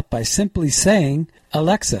Echo Dot by simply saying,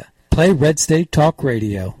 Alexa, play Red State Talk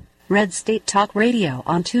Radio. Red State Talk Radio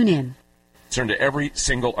on TuneIn. Concern to every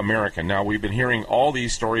single American. Now, we've been hearing all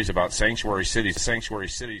these stories about sanctuary cities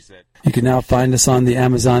that... You can now find us on the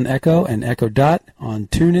Amazon Echo and Echo Dot, on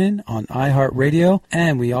TuneIn, on iHeartRadio,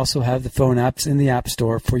 and we also have the phone apps in the App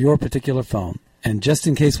Store for your particular phone. And just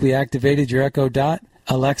in case we activated your Echo Dot,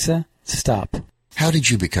 Alexa, stop. How did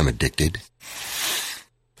you become addicted?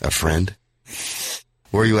 A friend?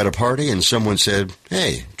 Were you at a party and someone said,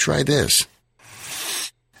 hey, try this?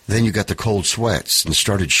 Then you got the cold sweats and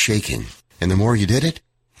started shaking. And the more you did it,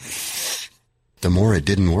 the more it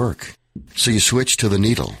didn't work. So you switched to the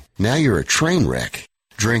needle. Now you're a train wreck.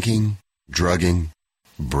 Drinking, drugging,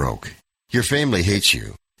 broke. Your family hates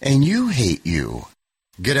you. And you hate you.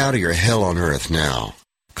 Get out of your hell on earth now.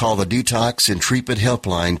 Call the Detox and Treatment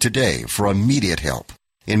Helpline today for immediate help.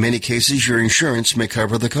 In many cases, your insurance may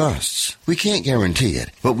cover the costs. We can't guarantee it,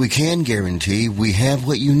 but we can guarantee we have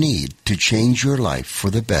what you need to change your life for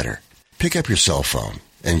the better. Pick up your cell phone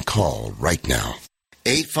and call right now.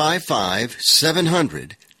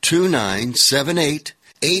 855-700-2978.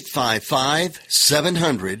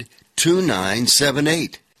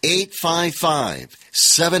 855-700-2978.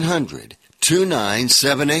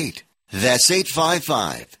 855-700-2978. That's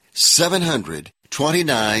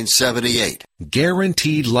 855-700-2978.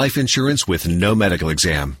 Guaranteed life insurance with no medical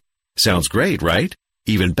exam. Sounds great, right?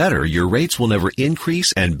 Even better, your rates will never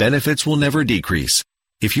increase and benefits will never decrease.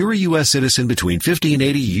 If you're a U.S. citizen between 50 and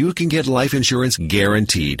 80, you can get life insurance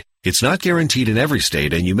guaranteed. It's not guaranteed in every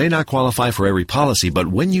state, and you may not qualify for every policy, but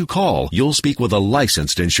when you call, you'll speak with a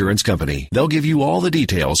licensed insurance company. They'll give you all the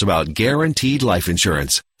details about guaranteed life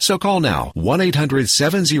insurance. So call now,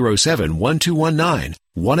 1-800-707-1219.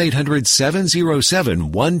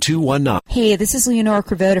 1-800-707-1219. Hey, this is Leonora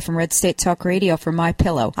Cravota from Red State Talk Radio for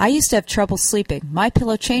MyPillow. I used to have trouble sleeping.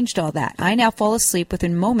 MyPillow changed all that. I now fall asleep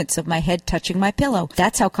within moments of my head touching my pillow.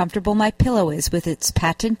 That's how comfortable MyPillow is with its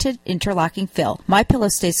patented interlocking fill.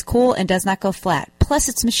 MyPillow stays cool and does not go flat. Plus,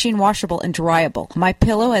 it's machine washable and dryable.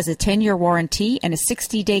 MyPillow has a 10-year warranty and a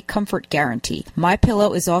 60-day comfort guarantee.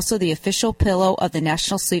 MyPillow is also the official pillow of the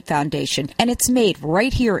National Sleep Foundation, and it's made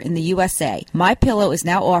right here in the USA. MyPillow is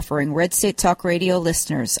now offering Red State Talk Radio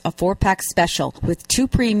listeners a 4-pack special with 2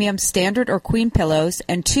 premium standard or queen pillows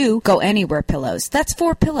and 2 go anywhere pillows. That's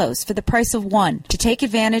 4 pillows for the price of 1. To take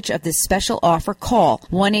advantage of this special offer, call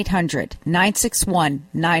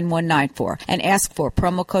 1-800-961-9194 and ask for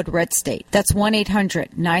promo code RedState. That's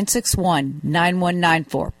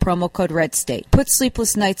 1-800-961-9194, promo code RedState. Put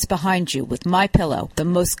sleepless nights behind you with MyPillow, the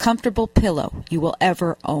most comfortable pillow you will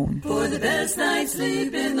ever own. For the best night's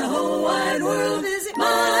sleep in the whole wide world, visit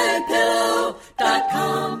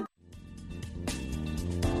MyPillow.com.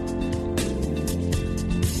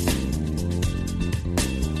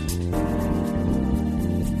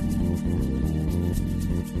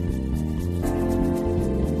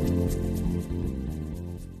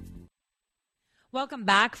 Welcome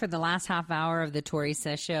back for the last half hour of the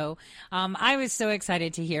Teresa Show. I was so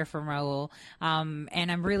excited to hear from Raul,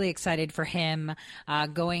 and I'm really excited for him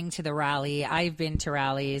going to the rally. I've been to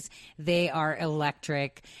rallies. They are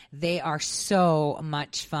electric. They are so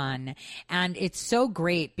much fun. And it's so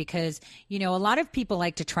great because, you know, a lot of people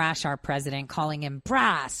like to trash our president, calling him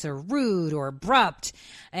brass or rude or abrupt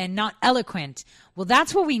and not eloquent. Well,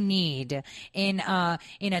 that's what we need in a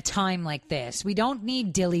time like this. We don't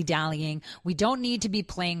need dilly-dallying. We don't need to be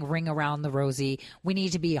playing Ring Around the Rosie. We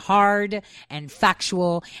need to be hard and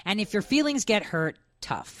factual. And if your feelings get hurt,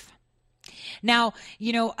 tough. Now,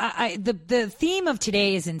 you know, the theme of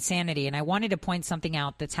today is insanity, and I wanted to point something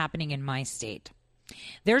out that's happening in my state.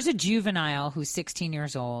 There's a juvenile who's 16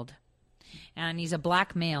 years old, and he's a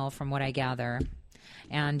black male from what I gather.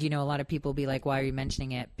 And, you know, a lot of people will be like, why are you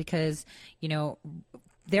mentioning it? Because, you know,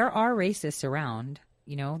 there are racists around.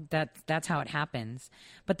 You know, that's how it happens.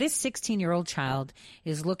 But this 16-year-old child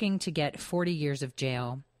is looking to get 40 years of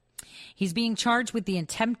jail. He's being charged with the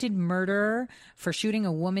attempted murder for shooting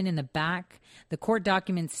a woman in the back. The court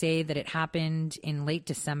documents say that it happened in late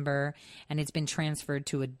December, and it's been transferred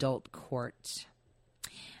to adult court.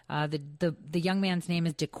 The young man's name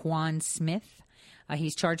is Daquan Smith.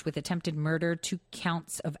 He's charged with attempted murder, 2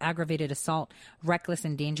 counts of aggravated assault, reckless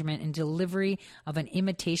endangerment, and delivery of an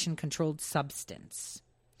imitation-controlled substance.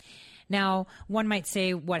 Now, one might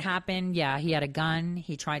say, what happened? Yeah, he had a gun.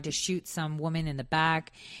 He tried to shoot some woman in the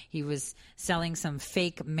back. He was selling some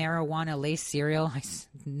fake marijuana-laced cereal.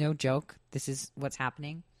 No joke. This is what's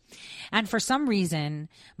happening. And for some reason,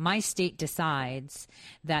 my state decides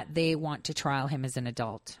that they want to trial him as an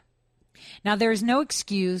adult. Now, there is no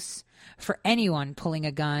excuse for anyone pulling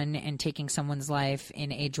a gun and taking someone's life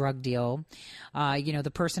in a drug deal. You know, the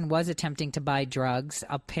person was attempting to buy drugs.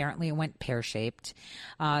 Apparently it went pear-shaped.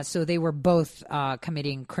 So they were both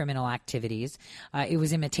committing criminal activities. It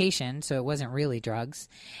was imitation, so it wasn't really drugs.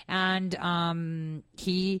 And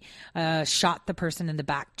he shot the person in the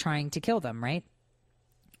back trying to kill them, right?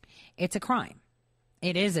 It's a crime.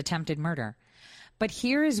 It is attempted murder. But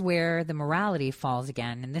here is where the morality falls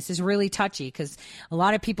again. And this is really touchy because a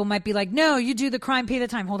lot of people might be like, no, you do the crime, pay the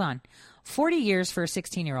time. Hold on. 40 years for a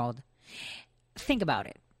 16-year-old. Think about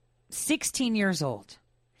it. 16 years old.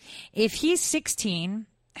 If he's 16,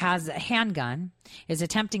 has a handgun, is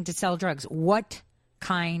attempting to sell drugs, what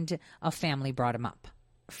kind of family brought him up?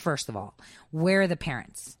 First of all, where are the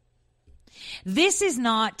parents? This is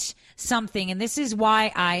not something, and this is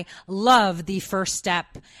why I love the First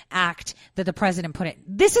Step Act that the president put in.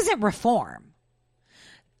 This isn't reform.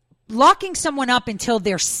 Locking someone up until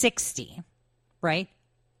they're 60, right?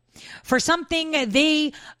 For something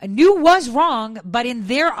they knew was wrong, but in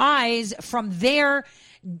their eyes, from their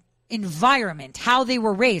environment, how they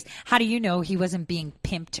were raised. How do you know he wasn't being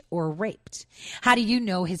pimped or raped? How do you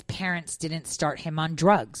know his parents didn't start him on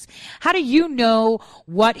drugs? How do you know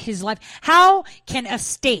what his life... How can a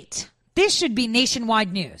state... This should be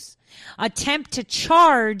nationwide news. Attempt to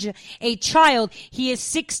charge a child. He is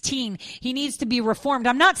 16. He needs to be reformed.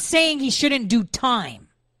 I'm not saying he shouldn't do time.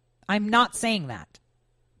 I'm not saying that.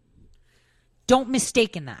 Don't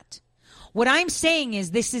mistake that. What I'm saying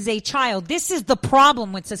is this is a child. This is the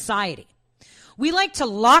problem with society. We like to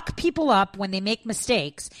lock people up when they make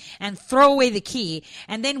mistakes and throw away the key,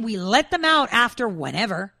 and then we let them out after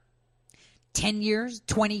whenever, 10 years,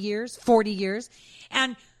 20 years, 40 years,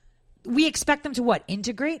 and we expect them to what?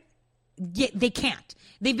 Integrate? They can't.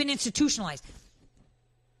 They've been institutionalized.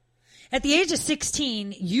 At the age of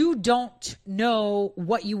 16, you don't know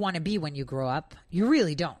what you want to be when you grow up. You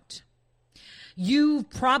really don't. You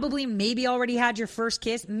probably maybe already had your first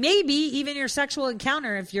kiss, maybe even your sexual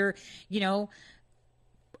encounter if you're,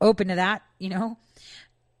 open to that,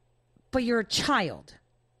 But you're a child.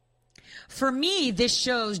 For me, this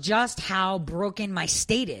shows just how broken my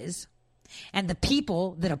state is and the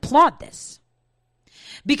people that applaud this.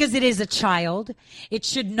 Because it is a child. It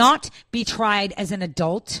should not be tried as an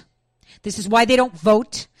adult. This is why they don't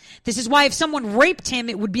vote. This is why if someone raped him,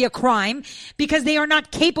 it would be a crime, because they are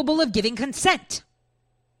not capable of giving consent.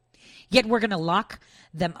 Yet we're going to lock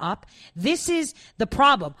them up. This is the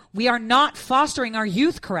problem. We are not fostering our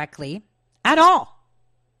youth correctly at all.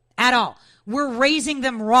 At all. We're raising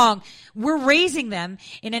them wrong. We're raising them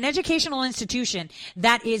in an educational institution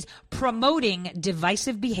that is promoting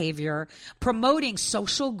divisive behavior, promoting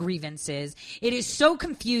social grievances. It is so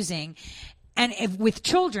confusing. And with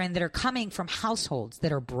children that are coming from households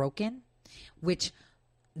that are broken, which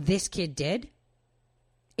this kid did,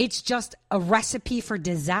 it's just a recipe for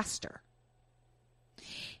disaster.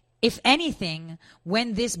 If anything,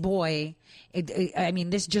 when this boy,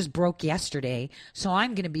 this just broke yesterday, so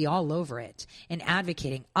I'm going to be all over it and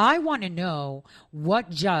advocating. I want to know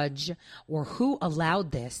what judge or who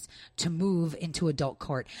allowed this to move into adult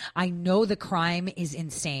court. I know the crime is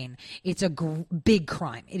insane. It's a big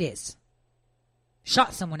crime. It is.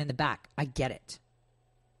 Shot someone in the back. I get it.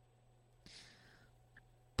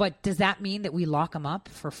 But does that mean that we lock him up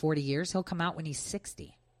for 40 years? He'll come out when he's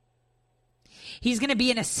 60. He's going to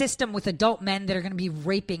be in a system with adult men that are going to be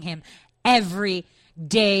raping him every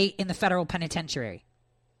day in the federal penitentiary.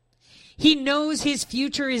 He knows his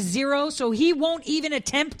future is zero, so he won't even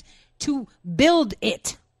attempt to build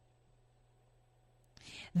it.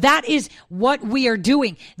 That is what we are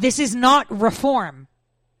doing. This is not reform.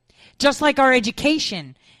 Just like our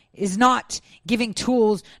education is not giving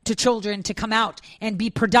tools to children to come out and be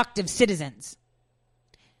productive citizens.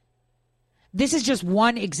 This is just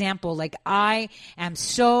one example. Like, I am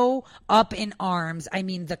so up in arms. I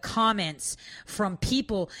mean, the comments from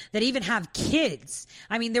people that even have kids.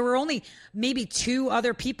 I mean, there were only maybe 2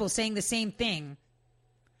 other people saying the same thing.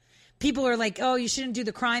 People are like, oh, you shouldn't do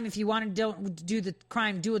the crime. If you want to do the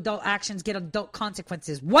crime, do adult actions, get adult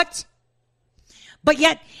consequences. What? But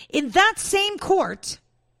yet, in that same court,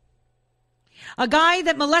 a guy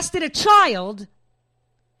that molested a child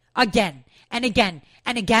again and again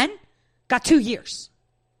and again got 2 years.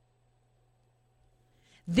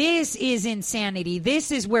 This is insanity.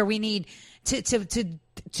 This is where we need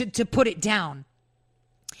to put it down.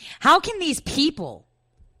 How can these people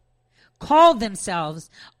call themselves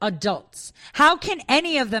adults? How can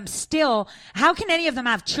any of them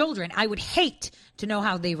have children? I would hate to know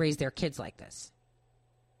how they raise their kids like this.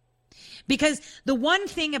 Because the one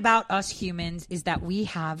thing about us humans is that we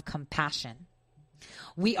have compassion.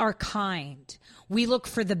 We are kind. We look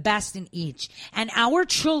for the best in each. And our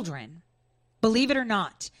children, believe it or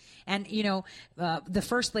not, and, the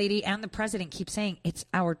First Lady and the President keep saying it's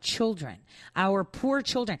our children, our poor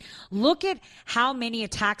children. Look at how many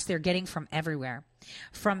attacks they're getting from everywhere.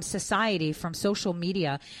 From society, from social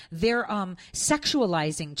media. They're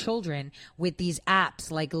sexualizing children with these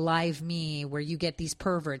apps like Live Me, where you get these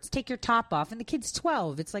perverts. Take your top off, and the kid's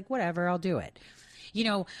 12. It's like, whatever, I'll do it.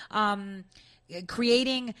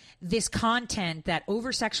 Creating this content that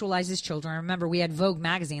over-sexualizes children. Remember, we had Vogue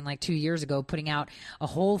magazine like 2 years ago putting out a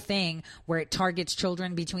whole thing where it targets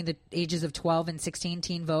children between the ages of 12 and 16,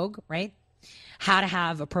 Teen Vogue, right? How to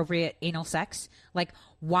have appropriate anal sex. Like,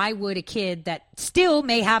 why would a kid that still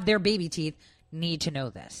may have their baby teeth need to know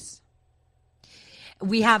this?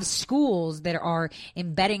 We have schools that are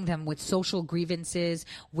embedding them with social grievances,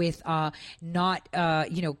 with not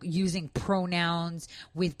using pronouns,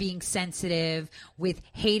 with being sensitive, with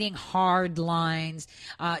hating hard lines,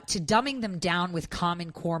 to dumbing them down with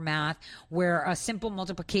Common Core math, where a simple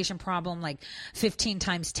multiplication problem like 15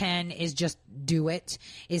 times 10 is just do it,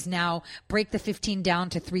 is now break the 15 down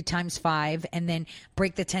to 3 times 5, and then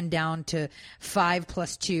break the 10 down to 5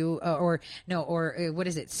 plus 2, or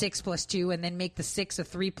 6 plus 2, and then make the 6 a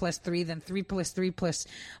 3 plus 3, then 3 plus 3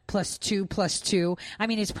 plus 2 plus 2. I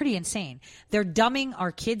mean, it's pretty insane. They're dumbing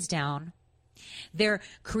our kids down. They're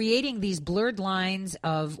creating these blurred lines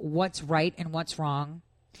of what's right and what's wrong.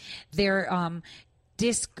 Their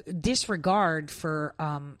disregard for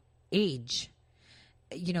age.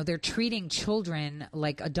 they're treating children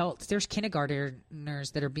like adults. There's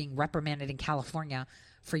kindergartners that are being reprimanded in California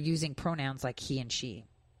for using pronouns like he and she.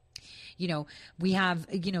 We have,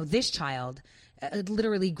 this child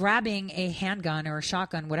literally grabbing a handgun or a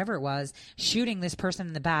shotgun, whatever it was, shooting this person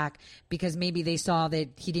in the back because maybe they saw that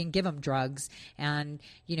he didn't give him drugs. And,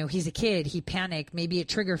 he's a kid. He panicked. Maybe it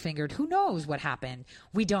trigger fingered. Who knows what happened?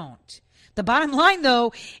 We don't. The bottom line,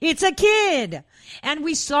 though, it's a kid. And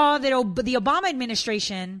we saw that the Obama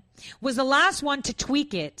administration was the last one to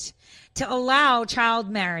tweak it, to allow child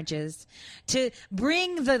marriages, to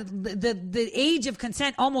bring the age of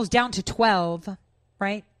consent almost down to 12,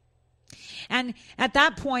 right? And at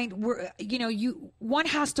that point, one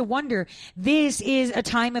has to wonder, this is a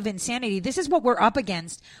time of insanity. This is what we're up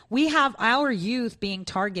against. We have our youth being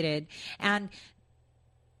targeted, and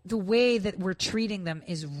the way that we're treating them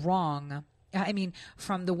is wrong. I mean,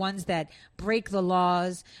 from the ones that break the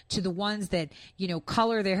laws to the ones that,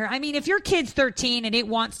 color their hair. I mean, if your kid's 13 and it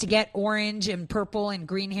wants to get orange and purple and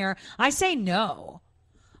green hair, I say no.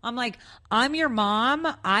 I'm like, I'm your mom.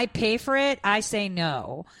 I pay for it. I say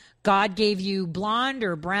no. God gave you blonde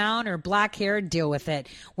or brown or black hair, deal with it.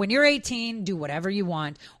 When you're 18, do whatever you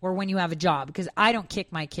want, or when you have a job, because I don't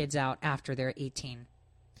kick my kids out after they're 18.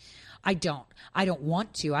 I don't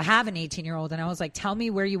want to. I have an 18-year-old, and I was like, tell me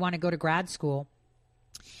where you want to go to grad school.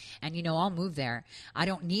 And, I'll move there. I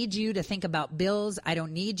don't need you to think about bills. I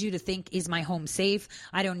don't need you to think, is my home safe?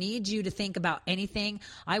 I don't need you to think about anything.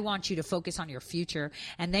 I want you to focus on your future.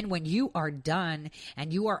 And then when you are done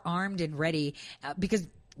and you are armed and ready, because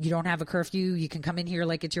you don't have a curfew, you can come in here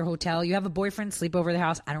like it's your hotel. You have a boyfriend, sleep over the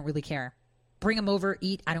house. I don't really care. Bring him over,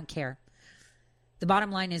 eat. I don't care. The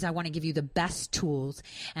bottom line is I want to give you the best tools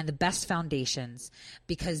and the best foundations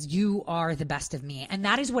because you are the best of me. And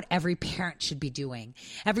that is what every parent should be doing.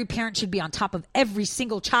 Every parent should be on top of every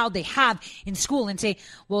single child they have in school and say,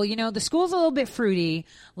 well, the school's a little bit fruity.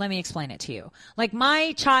 Let me explain it to you. Like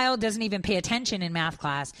my child doesn't even pay attention in math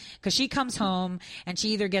class because she comes home and she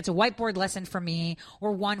either gets a whiteboard lesson from me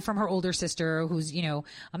or one from her older sister who's, a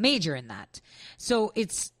major in that. So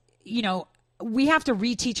it's, we have to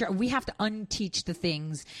reteach her. We have to unteach the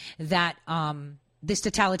things that this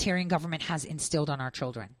totalitarian government has instilled on our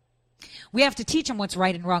children. We have to teach them what's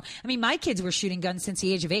right and wrong. I mean, my kids were shooting guns since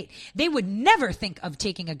the age of 8. They would never think of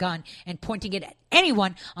taking a gun and pointing it at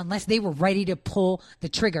anyone unless they were ready to pull the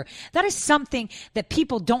trigger. That is something that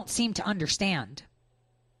people don't seem to understand.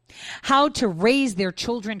 How to raise their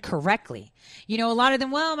children correctly. A lot of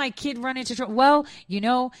them, well, my kid run into trouble. Well,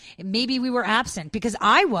 maybe we were absent because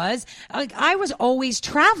I was always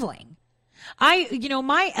traveling.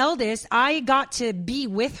 My eldest, I got to be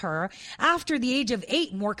with her after the age of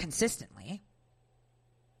 8 more consistently.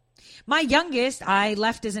 My youngest, I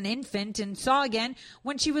left as an infant and saw again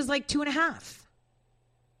when she was like 2.5.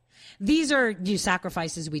 These are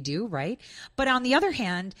sacrifices we do, right? But on the other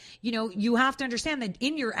hand, you have to understand that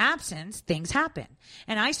in your absence, things happen.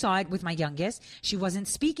 And I saw it with my youngest. She wasn't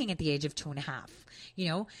speaking at the age of 2.5.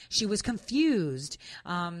 She was confused.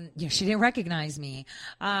 She didn't recognize me.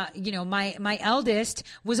 My eldest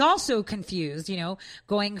was also confused,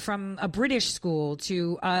 going from a British school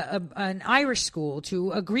to an Irish school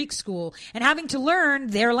to a Greek school and having to learn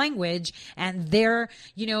their language and their,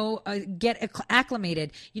 get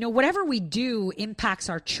acclimated. Whatever we do impacts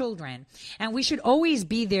our children. And we should always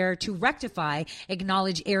be there to rectify,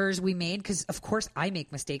 acknowledge errors we made, because, of course, I make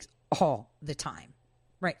mistakes all the time.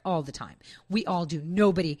 Right, all the time. We all do.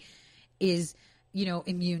 Nobody is,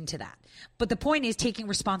 immune to that. But the point is taking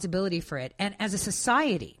responsibility for it. And as a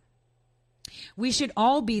society, we should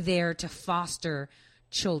all be there to foster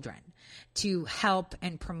children, to help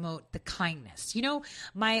and promote the kindness.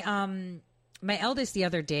 My eldest the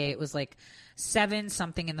other day, it was like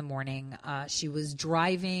 7-something in the morning. She was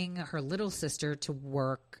driving her little sister to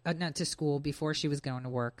work, to school before she was going to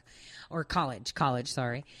work, or college,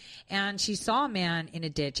 sorry. And she saw a man in a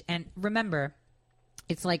ditch. And remember,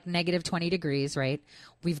 it's like negative 20 degrees, right?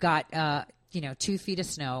 We've got, 2 feet of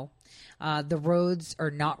snow. The roads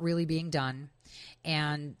are not really being done.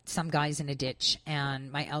 And some guy's in a ditch.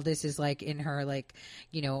 And my eldest is like in her,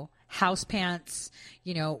 house pants,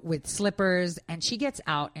 with slippers. And she gets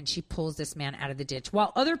out and she pulls this man out of the ditch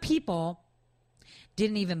while other people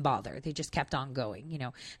didn't even bother. They just kept on going.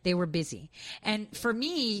 They were busy. And for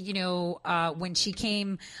me, when she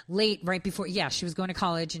came late right before, she was going to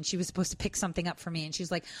college and she was supposed to pick something up for me. And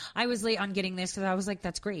she's like, I was late on getting this. Because I was like,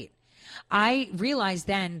 that's great. I realized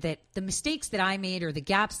then that the mistakes that I made or the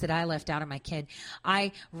gaps that I left out of my kid,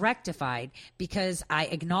 I rectified because I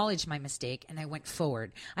acknowledged my mistake and I went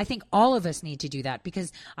forward. I think all of us need to do that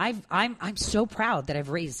because I'm so proud that I've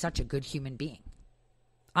raised such a good human being.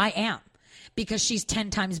 I am. Because she's 10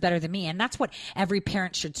 times better than me. And that's what every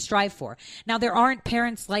parent should strive for. Now, there aren't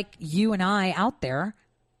parents like you and I out there,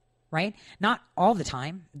 right? Not all the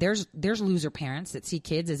time. There's loser parents that see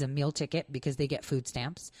kids as a meal ticket because they get food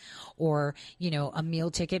stamps, or, a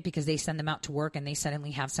meal ticket because they send them out to work and they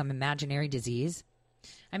suddenly have some imaginary disease.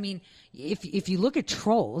 I mean, if you look at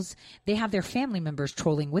trolls, they have their family members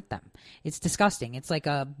trolling with them. It's disgusting. It's like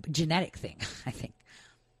a genetic thing, I think.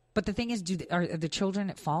 But the thing is, are the children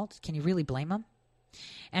at fault? Can you really blame them?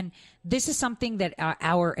 And this is something that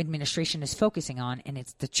our administration is focusing on, and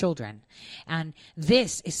it's the children. And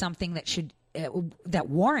this is something that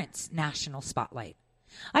warrants national spotlight.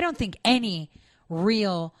 I don't think any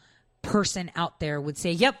real person out there would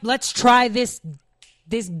say, "Yep, let's try this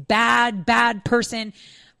bad person,"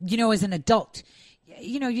 as an adult.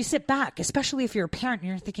 You sit back, especially if you're a parent, and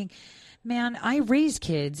you're thinking, "Man, I raise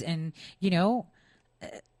kids, and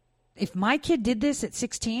if my kid did this at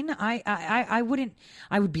 16, I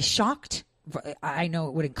would be shocked. I know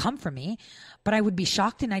it wouldn't come from me, but I would be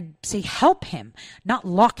shocked, and I'd say, help him, not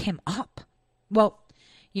lock him up." Well,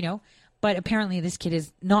 but apparently this kid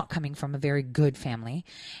is not coming from a very good family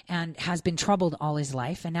and has been troubled all his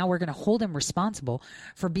life. And now we're going to hold him responsible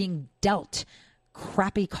for being dealt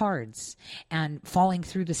crappy cards and falling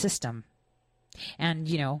through the system. And,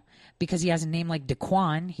 because he has a name like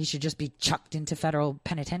Daquan, he should just be chucked into federal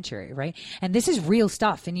penitentiary, right? And this is real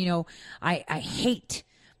stuff. And, I hate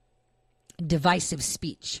divisive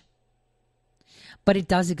speech, but it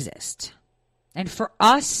does exist. And for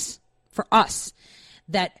us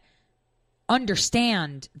that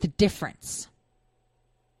understand the difference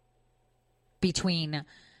between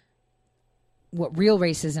what real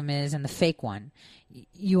racism is and the fake one,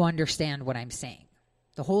 you understand what I'm saying.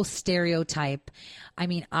 The whole stereotype. I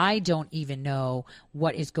mean, I don't even know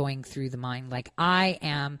what is going through the mind. Like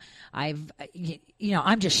I'm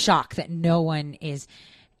just shocked that no one is,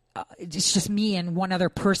 it's just me and one other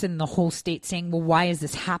person in the whole state saying, well, why is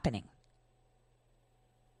this happening?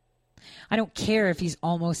 I don't care if he's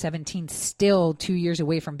almost 17, still 2 years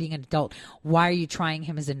away from being an adult. Why are you trying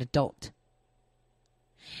him as an adult?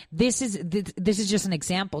 This is just an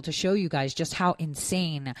example to show you guys just how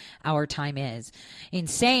insane our time is.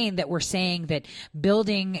 Insane that we're saying that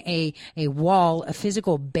building a wall, a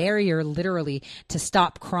physical barrier literally to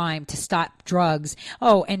stop crime, to stop drugs.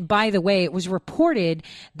 Oh, and by the way, it was reported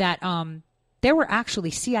that there were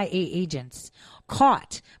actually CIA agents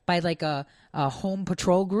caught by like a home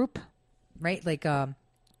patrol group, right? Like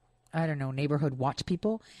I don't know, neighborhood watch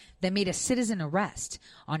people that made a citizen arrest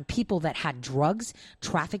on people that had drugs,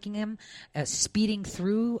 trafficking them, speeding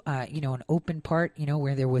through, an open part,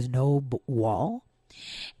 where there was no wall.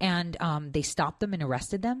 And they stopped them and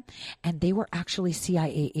arrested them. And they were actually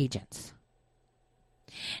CIA agents.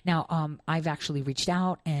 Now, I've actually reached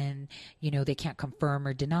out and, they can't confirm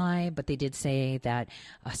or deny, but they did say that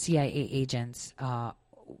CIA agents,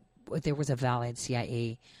 there was a valid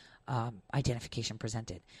CIA identification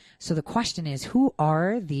presented. So the question is, who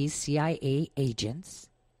are these CIA agents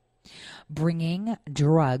bringing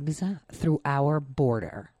drugs through our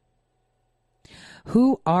border?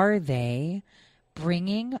 Who are they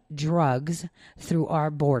bringing drugs through our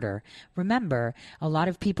border? Remember, a lot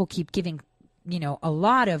of people keep giving, a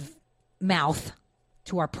lot of mouth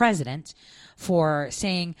to our president for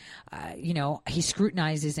saying, he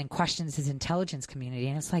scrutinizes and questions his intelligence community.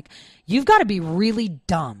 And it's like, you've got to be really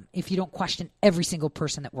dumb if you don't question every single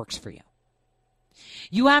person that works for you.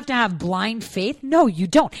 You have to have blind faith? No, you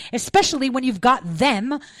don't. Especially when you've got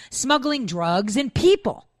them smuggling drugs and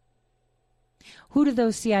people. Who do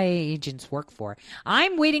those CIA agents work for?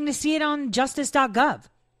 I'm waiting to see it on justice.gov.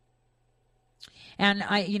 And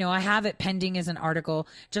I have it pending as an article,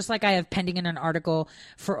 just like I have pending in an article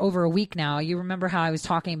for over a week now. You remember how I was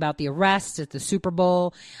talking about the arrests at the Super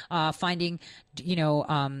Bowl, finding,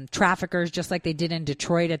 traffickers, just like they did in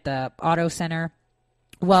Detroit at the auto center.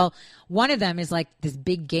 Well, one of them is like this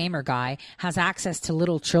big gamer guy, has access to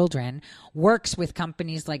little children, works with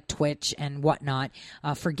companies like Twitch and whatnot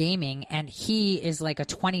for gaming. And he is like a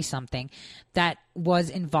 20-something that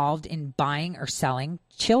was involved in buying or selling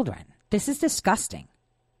children. This is disgusting.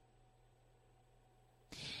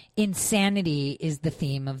 Insanity is the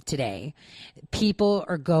theme of today. People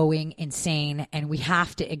are going insane, and we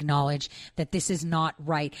have to acknowledge that this is not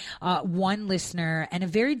right. One listener and a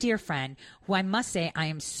very dear friend who I must say I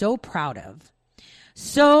am so proud of,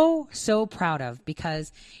 so proud of,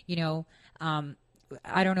 because,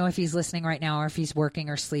 I don't know if he's listening right now or if he's working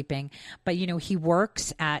or sleeping, but, he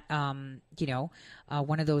works at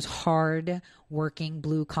one of those hard working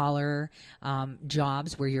blue collar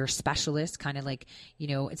jobs where you're a specialist, kind of like,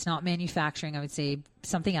 it's not manufacturing, I would say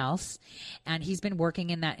something else. And he's been working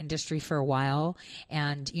in that industry for a while.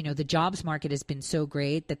 And, the jobs market has been so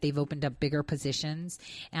great that they've opened up bigger positions.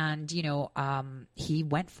 And, he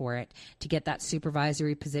went for it to get that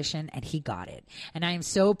supervisory position, and he got it. And I am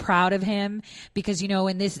so proud of him because,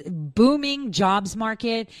 in this booming jobs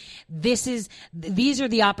market, these are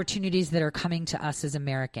the opportunities that are coming to us as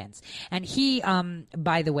Americans. And he,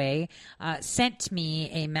 by the way, sent me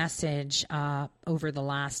a message over the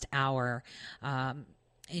last hour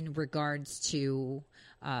in regards to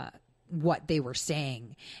what they were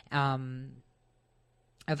saying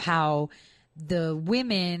of how the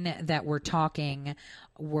women that were talking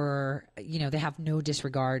were, they have no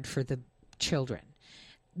disregard for the children.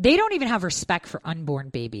 They don't even have respect for unborn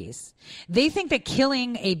babies. They think that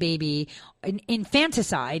killing a baby,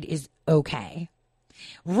 infanticide, is okay.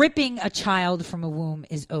 Ripping a child from a womb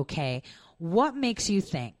is okay. What makes you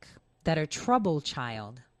think that a troubled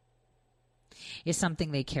child is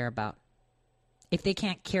something they care about? If they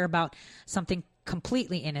can't care about something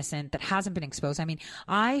completely innocent that hasn't been exposed. I mean,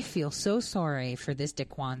 I feel so sorry for this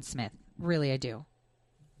Daquan Smith. Really, I do.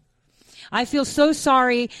 I feel so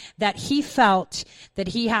sorry that he felt that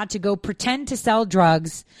he had to go pretend to sell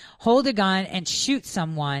drugs, hold a gun, and shoot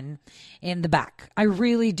someone in the back. I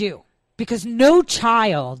really do. Because no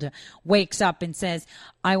child wakes up and says,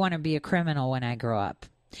 I want to be a criminal when I grow up.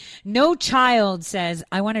 No child says,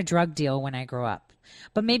 I want a drug deal when I grow up.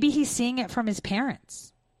 But maybe he's seeing it from his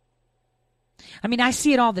parents. I mean, I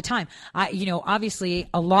see it all the time. Obviously,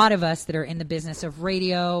 a lot of us that are in the business of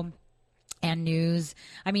radio and news.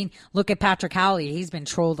 I mean, look at Patrick Howley. He's been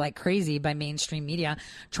trolled like crazy by mainstream media,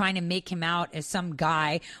 trying to make him out as some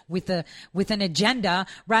guy with an agenda,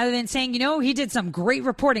 rather than saying, he did some great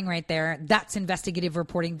reporting right there. That's investigative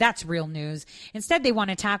reporting. That's real news. Instead, they want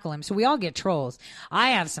to tackle him. So we all get trolls. I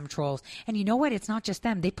have some trolls. And you know what? It's not just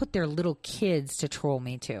them. They put their little kids to troll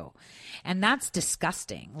me too. And that's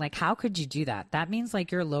disgusting. Like, how could you do that? That means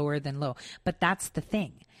like you're lower than low. But that's the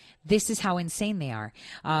thing. This is how insane they are.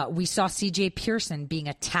 We saw C.J. Pearson being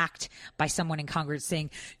attacked by someone in Congress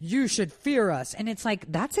saying, you should fear us. And it's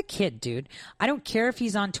like, that's a kid, dude. I don't care if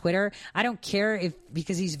he's on Twitter. I don't care if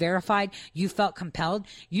because he's verified you felt compelled.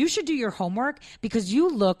 You should do your homework because you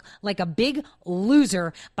look like a big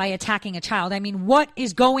loser by attacking a child. I mean, what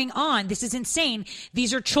is going on? This is insane.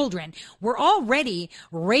 These are children. We're already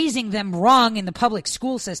raising them wrong in the public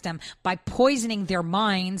school system by poisoning their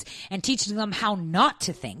minds and teaching them how not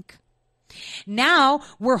to think. Now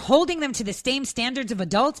we're holding them to the same standards of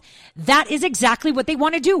adults. That is exactly what they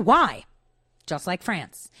want to do. Why? Just like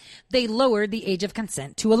France. They lowered the age of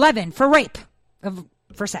consent to 11 for rape,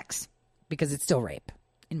 for sex, because it's still rape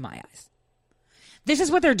in my eyes. This is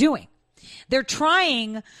what they're doing. They're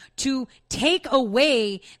trying to take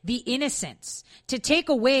away the innocence, to take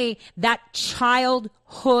away that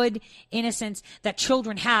childhood innocence that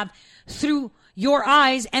children have through your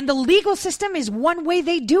eyes, and the legal system is one way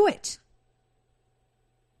they do it.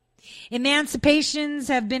 Emancipations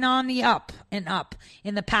have been on the up and up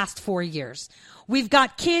in the past 4 years. We've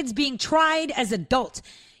got kids being tried as adults.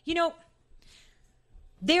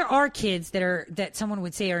 There are kids that someone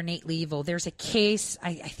would say are innately evil. There's a case,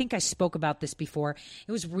 I think I spoke about this before.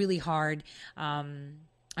 It was really hard.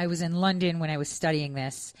 I was in London when I was studying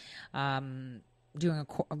this, doing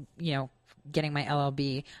getting my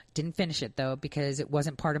LLB. Didn't finish it though because it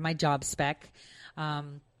wasn't part of my job spec.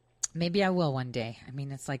 Maybe I will one day. I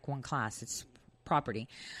mean, it's like one class. It's property.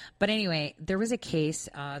 But anyway, there was a case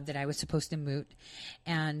that I was supposed to moot,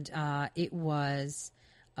 and it was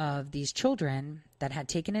of these children that had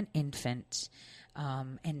taken an infant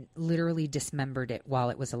and literally dismembered it while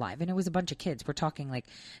it was alive. And it was a bunch of kids. We're talking like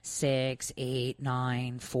 6, 8,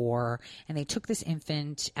 9, 4. And they took this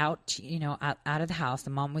infant out, out of the house. The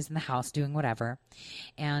mom was in the house doing whatever.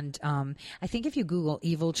 And I think if you Google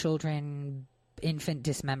evil children infant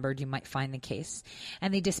dismembered, you might find the case.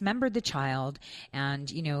 And they dismembered the child, and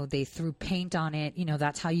they threw paint on it.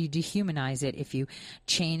 That's how you dehumanize it. If you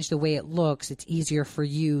change the way it looks, it's easier for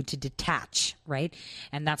you to detach, right?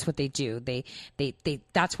 And that's what they do. They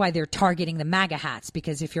that's why they're targeting the MAGA hats,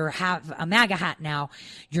 because if you have a MAGA hat now,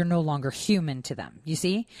 you're no longer human to them. You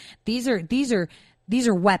see, these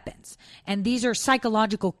are weapons, and these are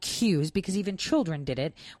psychological cues, because even children did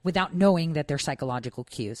it without knowing that they're psychological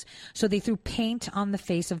cues. So they threw paint on the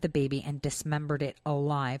face of the baby and dismembered it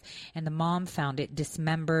alive. And the mom found it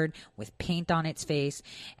dismembered with paint on its face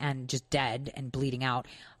and just dead and bleeding out,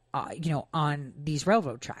 on these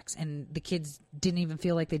railroad tracks. And the kids didn't even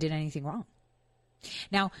feel like they did anything wrong.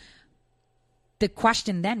 Now, the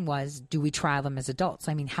question then was, do we trial them as adults?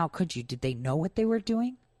 I mean, how could you? Did they know what they were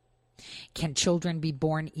doing? Can children be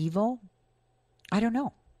born evil? I don't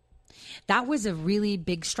know. That was a really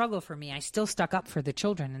big struggle for me. I still stuck up for the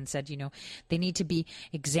children and said, they need to be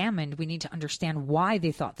examined. We need to understand why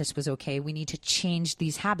they thought this was okay. We need to change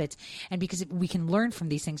these habits. And because we can learn from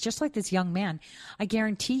these things, just like this young man, I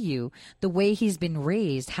guarantee you the way he's been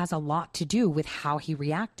raised has a lot to do with how he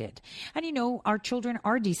reacted. And, our children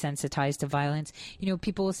are desensitized to violence.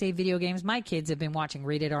 People will say video games. My kids have been watching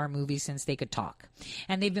rated R movies since they could talk.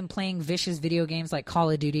 And they've been playing vicious video games like Call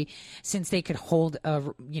of Duty since they could hold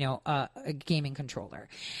a gaming controller.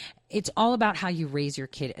 It's all about how you raise your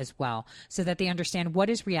kid as well, so that they understand what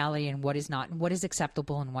is reality and what is not, and what is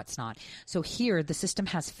acceptable and what's not. So here, the system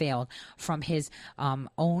has failed from his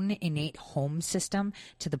own innate home system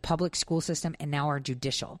to the public school system and now our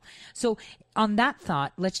judicial. So on that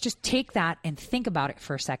thought, let's just take that and think about it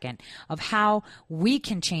for a second of how we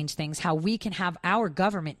can change things, how we can have our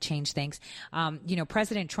government change things.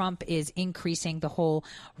 President Trump is increasing the whole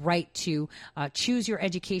right to choose your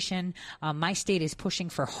education. My state is pushing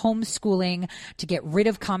for homeschooling, to get rid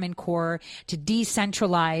of Common Core, to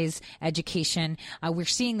decentralize education. We're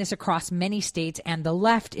seeing this across many states, and the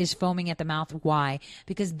left is foaming at the mouth. Why?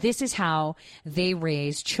 Because this is how they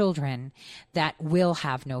raise children that will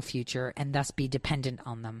have no future and thus be dependent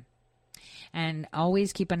on them. And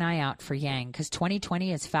always keep an eye out for Yang, because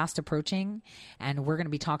 2020 is fast approaching, and we're going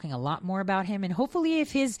to be talking a lot more about him. And hopefully,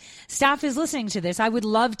 if his staff is listening to this, I would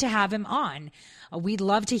love to have him on. We'd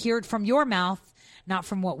love to hear it from your mouth, not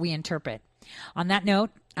from what we interpret. On that note,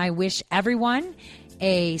 I wish everyone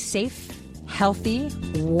a safe, healthy,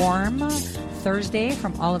 warm Thursday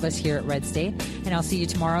from all of us here at Red State. And I'll see you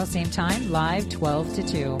tomorrow, same time, live 12 to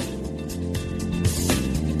 2.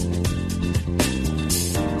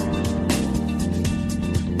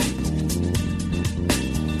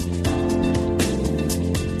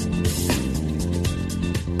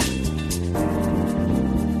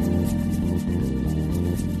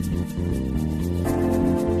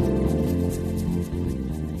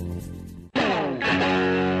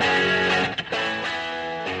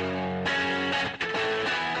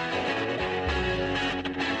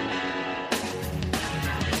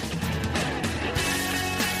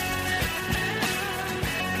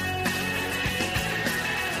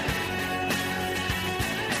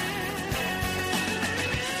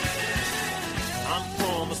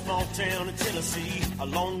 Town in Tennessee, a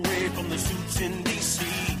long way from the suits in D.C.,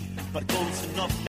 but close enough